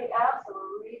side body out. So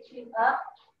we're reaching up,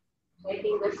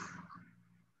 taking this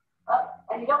up.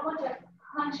 And you don't want to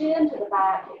punch into the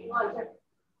back. You want to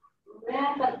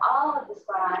lengthen all of the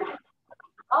spine.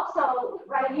 Also,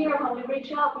 right here, when we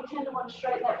reach up, we tend to want to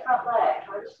straighten that front leg.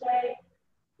 Try to stay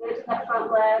good to that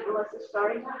front leg unless it's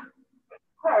starting to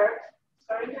hurt.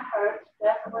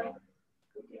 Definitely.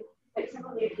 We can take some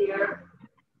relief here.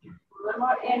 A little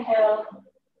more inhale.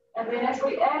 And then as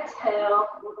we exhale,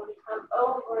 we're going to come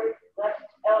over left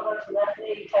elbow to left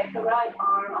knee. Take the right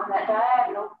arm on that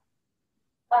diagonal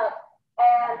up.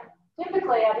 And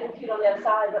typically, I didn't feet on the other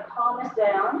side, but palm is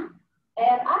down.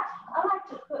 And I like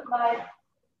to put my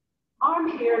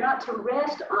arm here, not to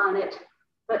rest on it,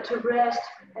 but to rest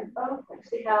and open.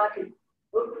 See how I can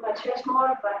open my chest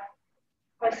more by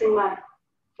pressing my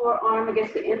forearm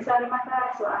against the inside of my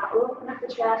thigh. So I open up the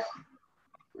chest,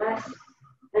 nice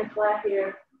and flat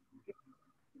here.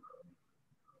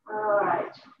 All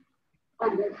right.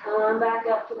 And then come back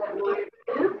up to that warrior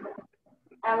two.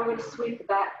 And we're going to sweep the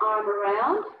back arm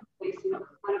around, facing the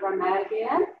front of our mat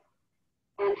again.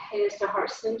 And hands to heart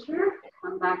center.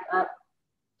 Come back up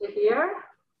to here.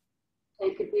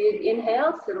 Take a big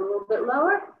inhale, sit a little bit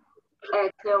lower.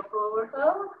 Exhale, forward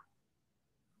fold.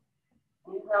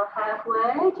 Inhale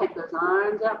halfway, take those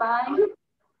arms up behind you.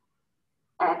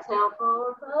 Exhale,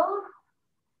 forward fold.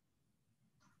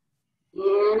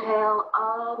 Inhale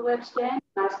all the way up, stand,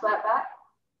 nice flat back.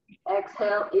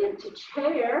 Exhale into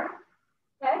chair,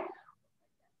 okay?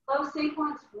 Slow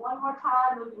sequence, one more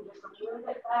time, moving just a little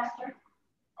bit faster.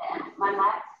 And my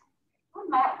mat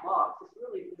walks, it's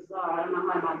really bizarre. I don't know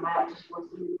why my mat just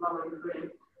wants to move all over the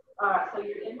room. All right, so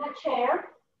you're in that chair,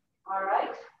 all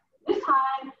right? This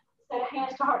time, instead of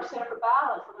hands to heart center for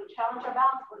balance, we're gonna challenge our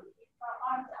balance, we're gonna keep our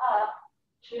arms up,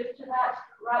 shift to that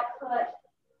right foot,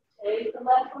 take the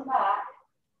left one back.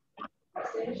 As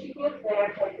soon as you get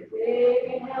there, take a big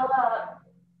inhale up,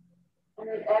 and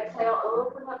then exhale,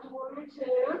 open up to warrior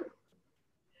two.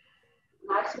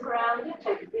 Nice and grounded,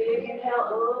 take a big inhale,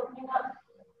 opening up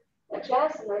the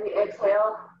chest, and then you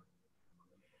exhale.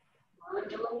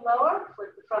 Lunge a little lower,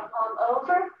 flip the front palm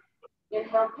over.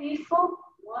 Inhale, peaceful,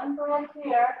 one breath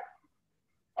here.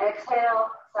 Exhale,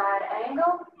 side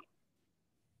angle.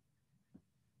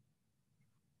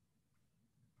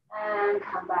 And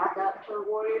come back up to a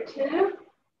warrior two.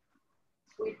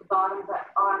 Sweep the bottom of that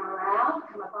arm around,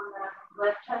 come up on the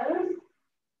left toes.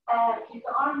 And keep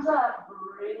the arms up,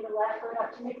 bring the left foot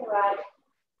up to meet the right.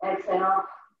 Exhale,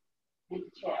 into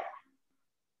chair.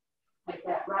 Take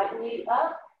that right knee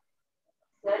up,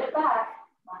 set it back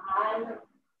behind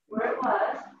where it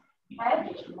was.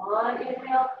 Okay, just one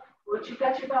inhale. Once you've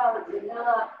got your balance, inhale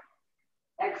up.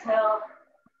 Exhale,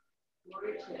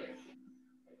 warrior two.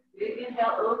 Big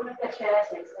inhale, open up the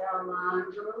chest. Exhale,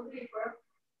 lunge a little deeper.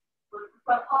 Put the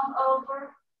front palm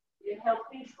over. Inhale,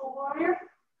 peaceful warrior.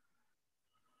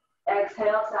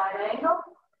 Exhale, side angle.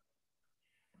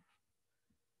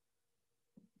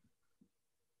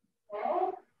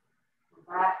 Okay.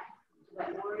 Back to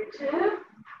that warrior two.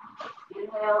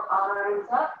 Inhale, arms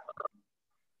up.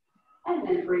 And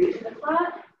then bring it to the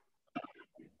front.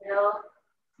 Exhale,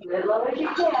 as low as you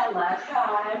can, last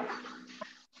time.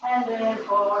 And then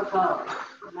forward fold. All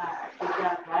right, good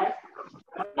job, guys.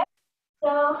 Okay.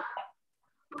 So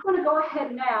we're going to go ahead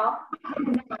now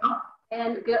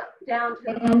and get down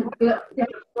to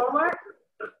forward.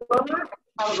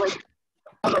 Probably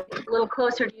a little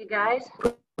closer to you guys.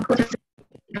 Okay.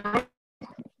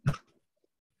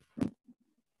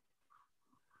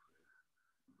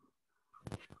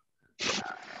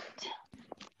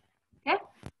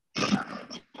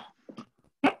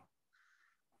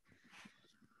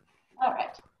 All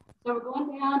right. So we're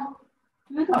going down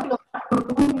to the floor.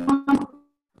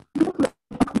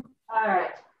 All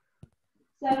right.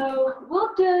 So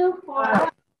we'll do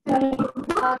for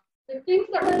the things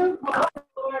that we do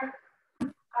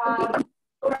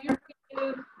for you to do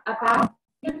about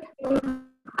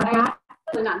not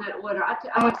in that order. I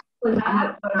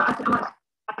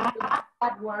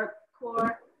work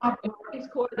core. It's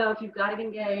core though if you've got it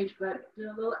engaged, but do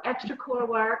a little extra core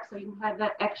work so you can have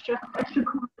that extra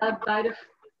bite of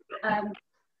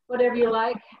whatever you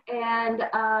like. And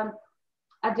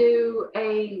I do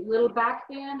a little back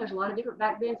bend. There's a lot of different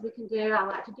back bends we can do. I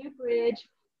like to do bridge.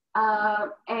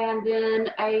 And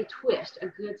then a twist, a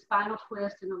good spinal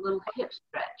twist and a little hip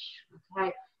stretch,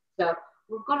 okay? So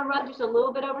we're gonna run just a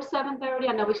little bit over 7:30.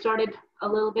 I know we started a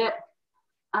little bit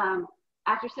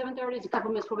after 7:30, it's a couple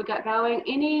minutes before we got going.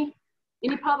 Any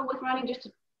problem with running just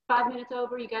 5 minutes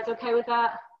over? You guys okay with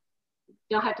that?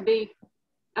 Don't have to be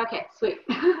Okay, sweet.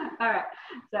 All right.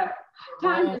 So,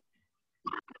 time.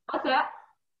 What's that?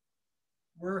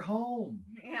 We're home.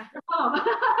 Yeah. Oh,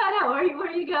 I know. Where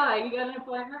are you going? You got an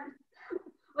appointment?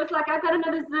 Looks like I've got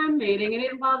another Zoom meeting and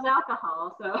it involves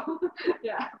alcohol. So,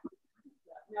 yeah.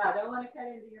 No, I don't want to cut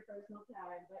into your personal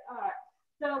time. But all right.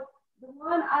 So, the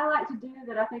one I like to do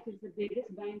that I think is the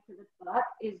biggest bang for the buck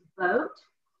is boat.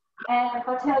 And if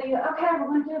I tell you, okay, we're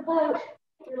going to do a boat,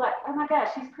 you're like, oh my gosh,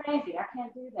 she's crazy. I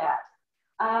can't do that.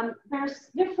 There's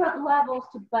different levels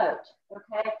to boat,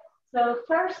 okay? So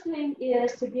first thing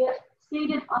is to get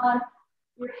seated on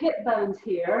your hip bones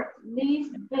here,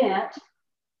 knees bent,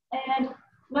 and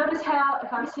notice how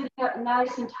if I'm sitting up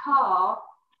nice and tall,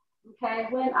 okay,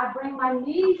 when I bring my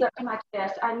knees up to my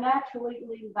chest, I naturally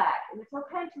lean back. And it's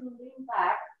okay to lean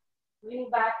back. Leaning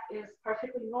back is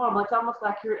perfectly normal. It's almost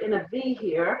like you're in a V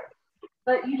here,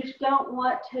 but you just don't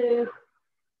want to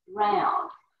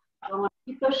round. I want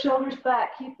to keep those shoulders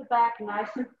back, keep the back nice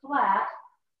and flat.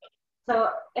 So,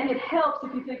 and it helps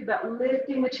if you think about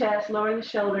lifting the chest, lowering the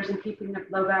shoulders, and keeping the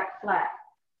low back flat.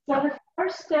 So the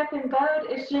first step in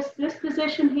boat is just this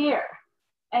position here.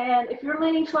 And if you're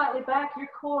leaning slightly back, your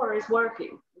core is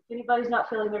working. If anybody's not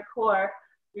feeling their core,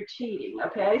 you're cheating,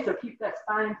 okay? So keep that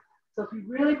spine. So if you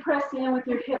really press in with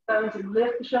your hip bones and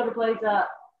lift the shoulder blades up,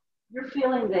 you're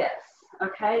feeling this,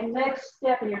 okay? Next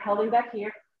step, and you're holding back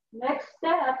here. Next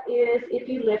step is if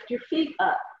you lift your feet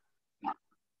up,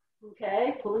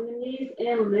 okay? Pulling the knees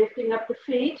in, lifting up the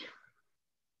feet,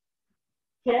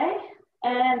 okay?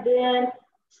 And then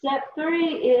step 3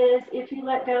 is if you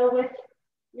let go with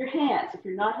your hands, if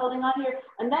you're not holding on here,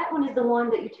 and that one is the one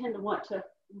that you tend to want to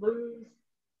lose,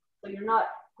 so you're not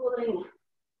pulling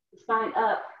the spine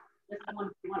up. This is the one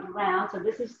you want to round. So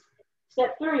this is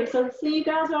step 3. So see, you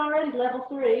guys are already level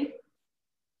 3.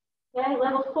 Okay,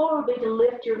 level 4 will be to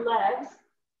lift your legs.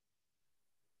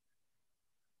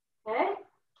 Okay,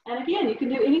 and again, you can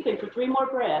do anything for 3 more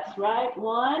breaths, right?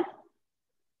 1,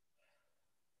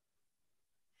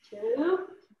 2,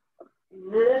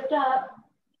 lift up,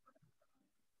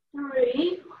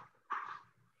 3.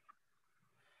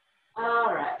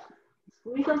 All right,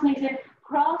 squeeze those knees in,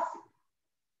 cross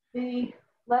the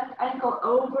left ankle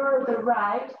over the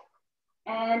right,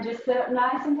 and just sit up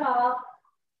nice and tall,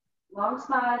 long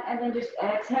spine, and then just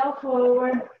exhale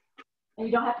forward. And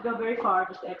you don't have to go very far,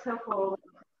 just exhale forward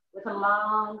with a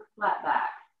long, flat back.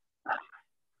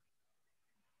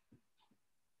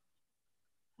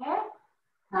 Okay,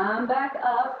 come back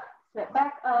up, sit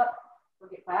back up, we'll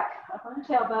get back up on the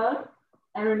tailbone.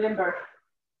 And remember,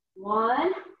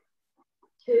 1,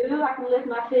 2, I can lift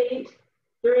my feet.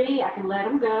 3, I can let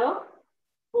them go.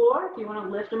 4, if you want to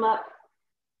lift them up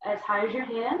as high as your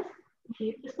hands,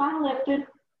 keep the spine lifted.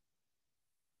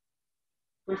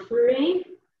 For 3,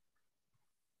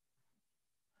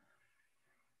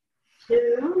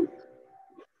 2,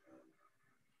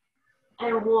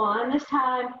 and 1. This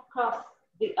time, cross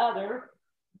the other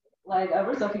leg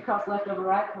over. So if you cross left over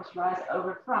right, cross right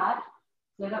over front.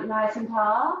 Sit up nice and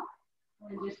tall,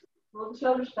 and just pull the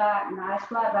shoulders back, nice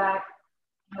flat back,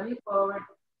 moving forward.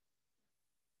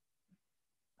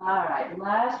 All right,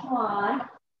 last one.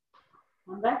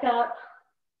 Come back up.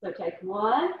 So take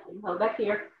 1, and hold back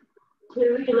here.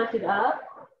 2, you lift it up.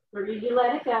 3, you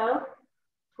let it go.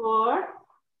 4.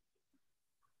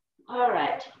 All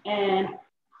right, and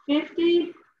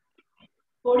 50,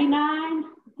 49,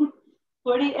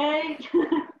 48.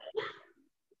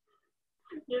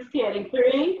 Just kidding.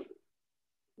 3.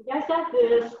 You guys got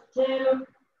this. 2.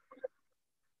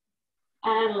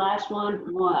 And last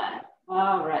one, 1.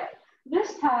 All right.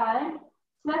 This time,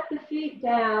 set the feet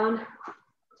down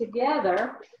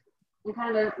together and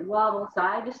kind of wobble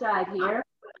side to side here.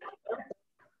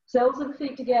 Soles of the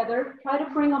feet together. Try to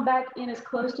bring them back in as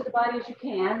close to the body as you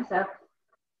can. So,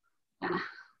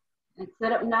 and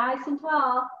sit up nice and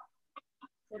tall.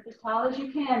 Sit as tall as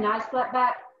you can. Nice flat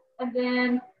back. And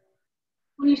then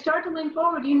when you start to lean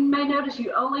forward, you may notice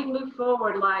you only move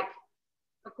forward like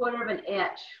 1/4 of an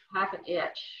inch, 1/2 an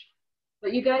inch.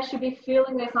 But you guys should be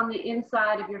feeling this on the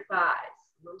inside of your thighs.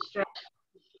 A little stretch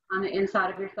on the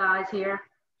inside of your thighs here.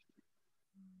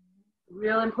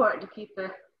 Real important to keep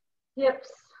the hips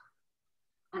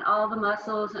and all the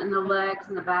muscles and the legs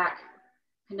and the back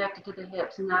connected to the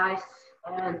hips, nice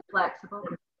and flexible.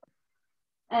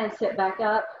 And sit back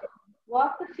up.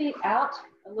 Walk the feet out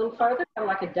a little further, kind of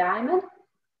like a diamond.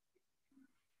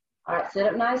 All right, sit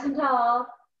up nice and tall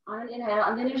on an inhale.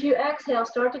 And then as you exhale,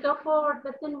 start to go forward,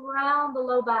 but then round the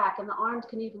low back. And the arms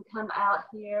can even come out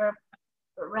here,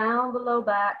 but round the low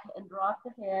back and drop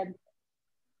the head.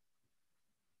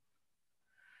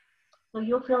 So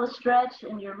you'll feel a stretch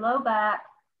in your low back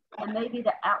and maybe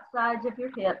the outsides of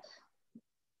your hips.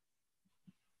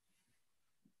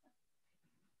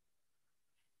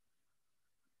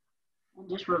 And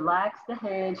just relax the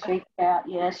head, shake it out.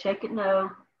 Yes, shake it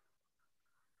no.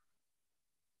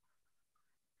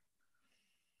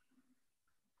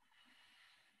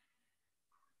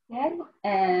 Okay,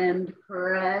 and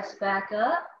press back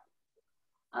up.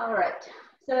 All right,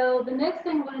 so the next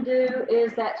thing we're going to do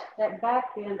is that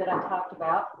back bend that I talked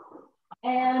about.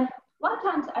 And a lot of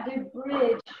times I do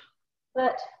bridge,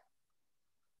 but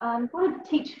I'm going to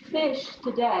teach fish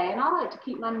today, and I like to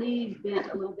keep my knees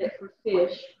bent a little bit for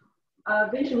fish.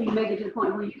 Eventually you may get to the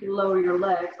point where you can lower your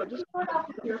legs, but just start off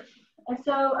here. And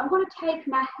so I'm going to take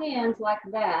my hands like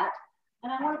that,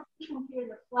 and I want to push them here in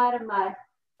the flat of my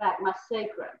back, my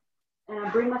sacrum. And I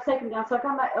bring my sacrum down, so I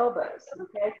got my elbows,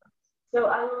 okay? So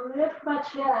I lift my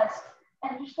chest,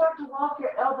 and you start to walk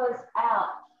your elbows out,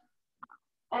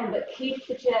 but keep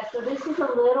the chest. So this is a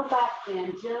little back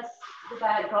bend, just the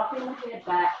back, dropping the head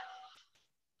back.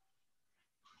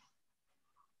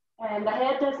 And the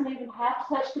head doesn't even have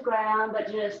to touch the ground,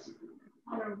 but just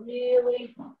kind of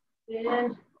really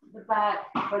bend the back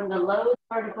from the lower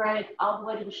vertebrae all the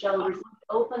way to the shoulders. It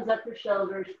opens up your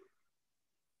shoulders.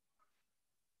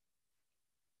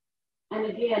 And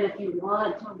again, if you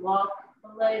want to walk the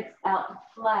legs out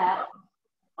flat,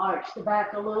 arch the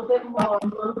back a little bit more.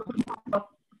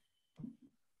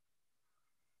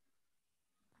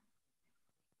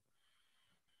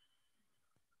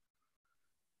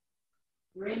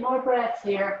 Three more breaths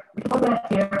here.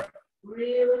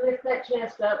 Really lift that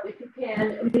chest up if you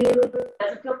can.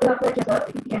 Doesn't feel comfortable, chest up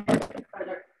if you can.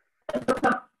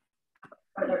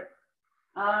 Further.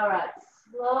 All right.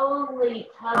 Slowly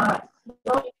touch.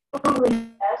 Slowly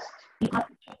rest.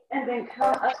 And then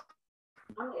come up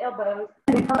on the elbows.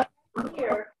 And then come up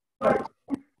here. Press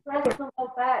the low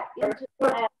back into the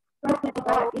mat. Press the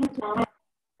back into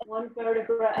one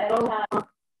vertebra at a time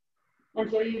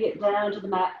until you get down to the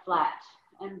mat flat.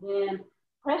 And then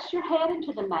press your head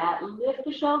into the mat, lift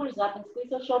the shoulders up, and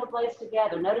squeeze those shoulder blades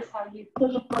together. Notice how you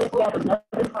push the blades together.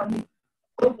 Notice how you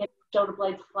get the shoulder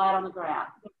blades flat on the ground.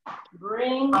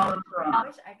 Bring I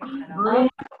wish I could turn on the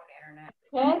internet.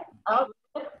 Okay,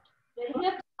 lift the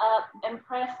hips up and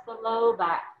press the low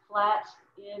back flat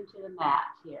into the mat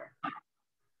here.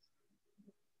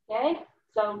 Okay,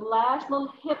 so last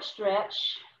little hip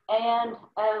stretch and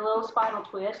a little spinal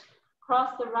twist.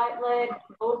 Cross the right leg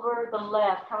over the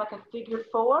left, kind of like a figure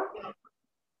four.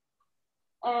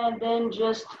 And then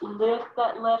just lift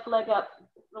that left leg up.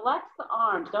 Relax the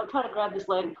arms. Don't try to grab this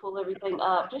leg and pull everything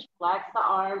up. Just relax the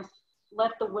arms.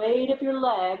 Let the weight of your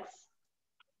legs.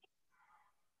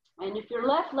 And if your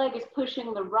left leg is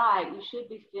pushing the right, you should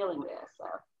be feeling this. So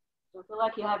don't feel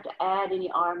like you have to add any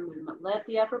arm movement. Let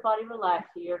the upper body relax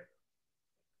here.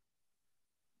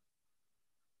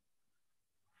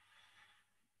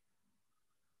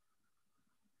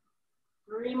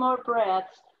 Three more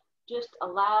breaths, just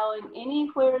allowing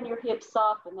anywhere in your hips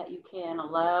soften that you can,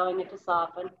 allowing it to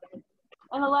soften.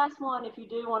 And the last one, if you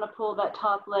do want to pull that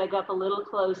top leg up a little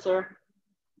closer,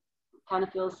 kind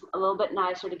of feels a little bit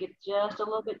nicer to get just a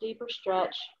little bit deeper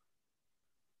stretch.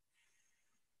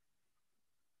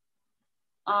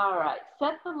 All right,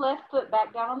 set the left foot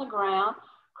back down on the ground,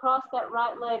 cross that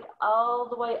right leg all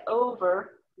the way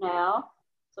over now.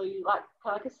 So you like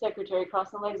kind of like a secretary,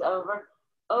 crossing the legs over.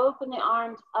 Open the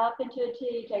arms up into a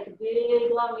T, take a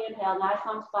big long inhale, nice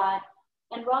long spine,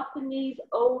 and rock the knees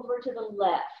over to the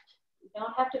left. You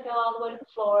don't have to go all the way to the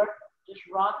floor, just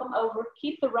rock them over.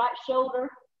 Keep the right shoulder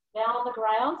down on the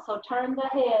ground, so turn the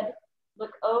head,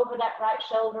 look over that right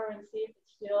shoulder and see if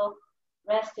it's still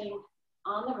resting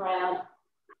on the ground.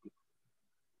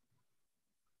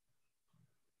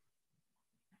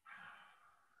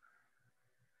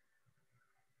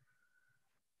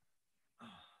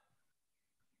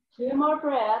 Two more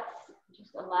breaths,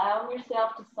 just allowing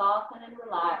yourself to soften and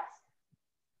relax.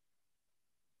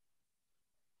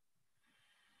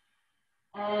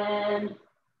 And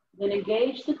then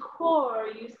engage the core,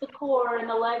 use the core and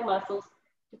the leg muscles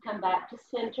to come back to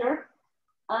center.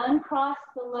 Uncross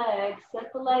the legs,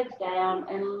 set the legs down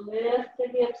and lift the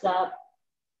hips up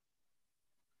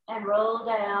and roll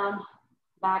down,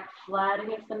 back flat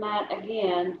against the mat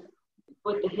again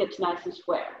with the hips nice and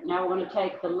square. Now we're going to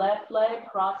take the left leg,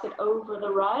 cross it over the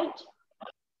right,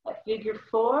 at figure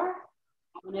four.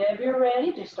 Whenever you're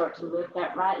ready, just start to lift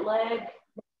that right leg,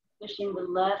 pushing the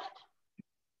left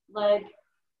leg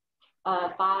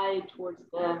thigh towards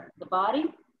the body.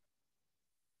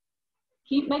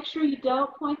 Make sure you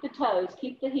don't point the toes.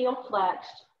 Keep the heel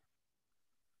flexed.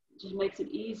 It just makes it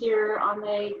easier on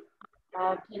the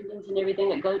tendons and everything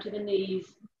that go to the knees.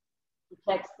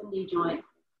 protects the knee joint.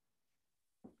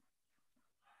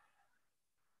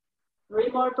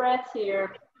 3 more breaths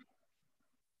here.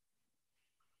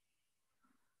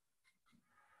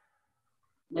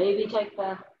 Maybe take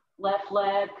the left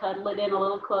leg, cuddle it in a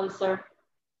little closer.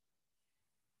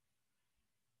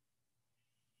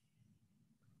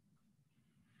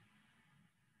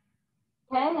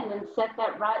 Okay, and then set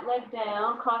that right leg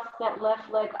down, cross that left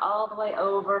leg all the way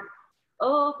over.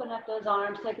 Open up those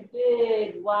arms, take a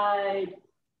big, wide,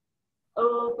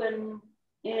 open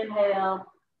inhale.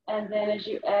 And then as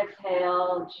you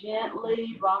exhale,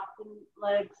 gently rock the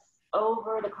legs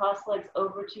over, the cross legs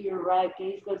over to your right.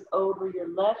 Gaze goes over your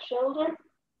left shoulder.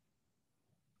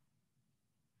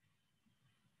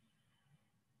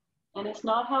 And it's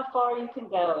not how far you can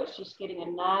go. It's just getting a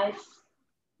nice,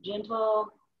 gentle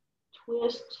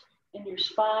twist in your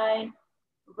spine,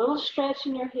 a little stretch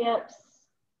in your hips.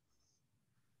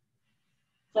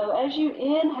 So as you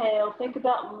inhale, think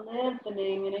about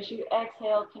lengthening, and as you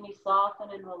exhale, can you soften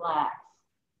and relax?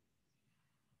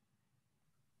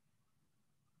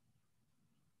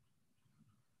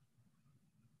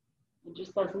 And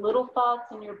just those little thoughts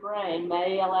in your brain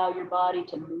may allow your body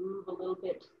to move a little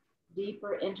bit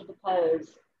deeper into the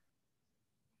pose.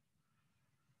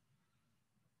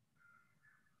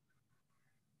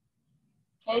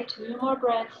 Okay, 2 more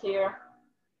breaths here.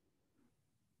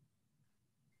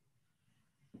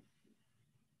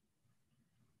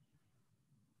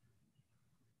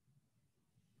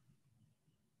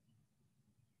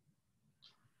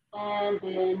 And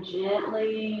then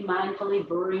gently, mindfully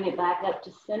bring it back up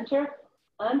to center.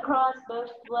 Uncross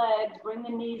both legs, bring the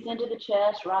knees into the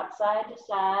chest, rock side to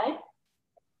side.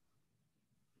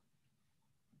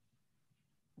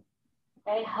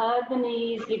 Okay, hug the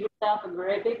knees, give yourself a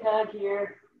great big hug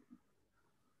here.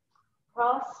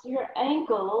 Cross your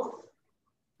ankles,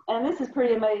 and this is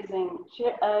pretty amazing.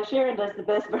 Sharon does the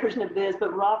best version of this,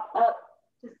 but rock up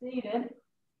to seated.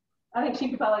 I think she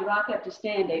could probably rock up to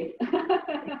standing. No,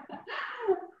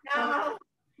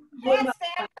 can't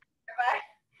stand up.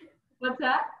 What's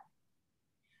that?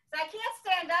 So I can't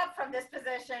stand up from this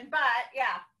position, but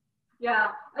yeah.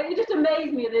 Yeah, it just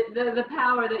amazed me that the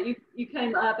power that you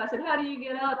came up. I said, how do you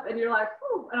get up? And you're like,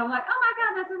 whew. And I'm like, oh my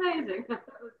God, that's amazing. That's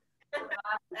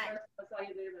how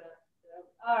you do that. So,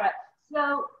 all right,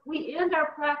 so we end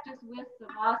our practice with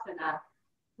Savasana,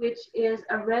 which is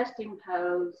a resting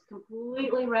pose,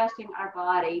 completely resting our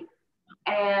body.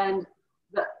 And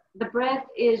the breath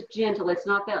is gentle. It's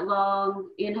not that long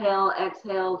inhale,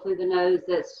 exhale through the nose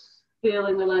that's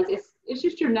filling the lungs. It's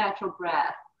just your natural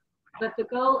breath. But the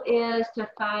goal is to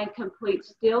find complete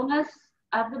stillness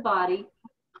of the body,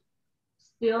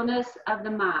 stillness of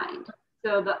the mind.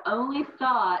 So the only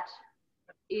thought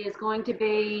is going to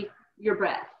be your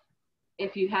breath.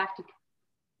 If you have to,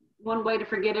 one way to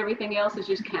forget everything else is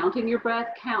just counting your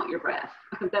breath, count your breath.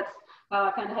 That's how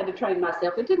I kind of had to train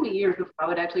myself. It took me years before I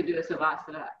would actually do a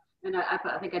Savasana. And I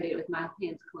think I did it with my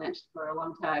hands clenched for a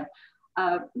long time.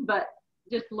 But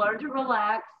just learn to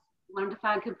relax, learn to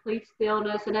find complete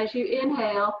stillness. And as you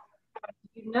inhale,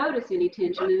 if you notice any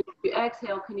tension, and if you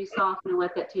exhale, can you soften and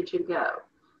let that tension go?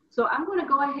 So I'm going to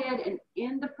go ahead and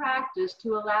end the practice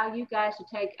to allow you guys to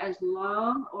take as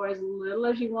long or as little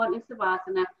as you want in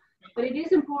Savasana. But it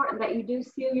is important that you do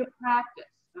seal your practice,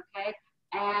 okay?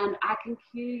 And I can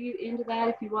cue you into that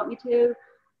if you want me to.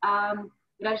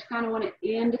 But I just kind of want to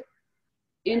end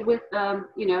with, I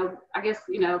guess,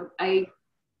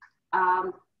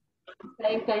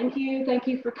 saying thank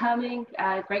you for coming.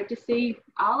 Great to see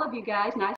all of you guys. Nice.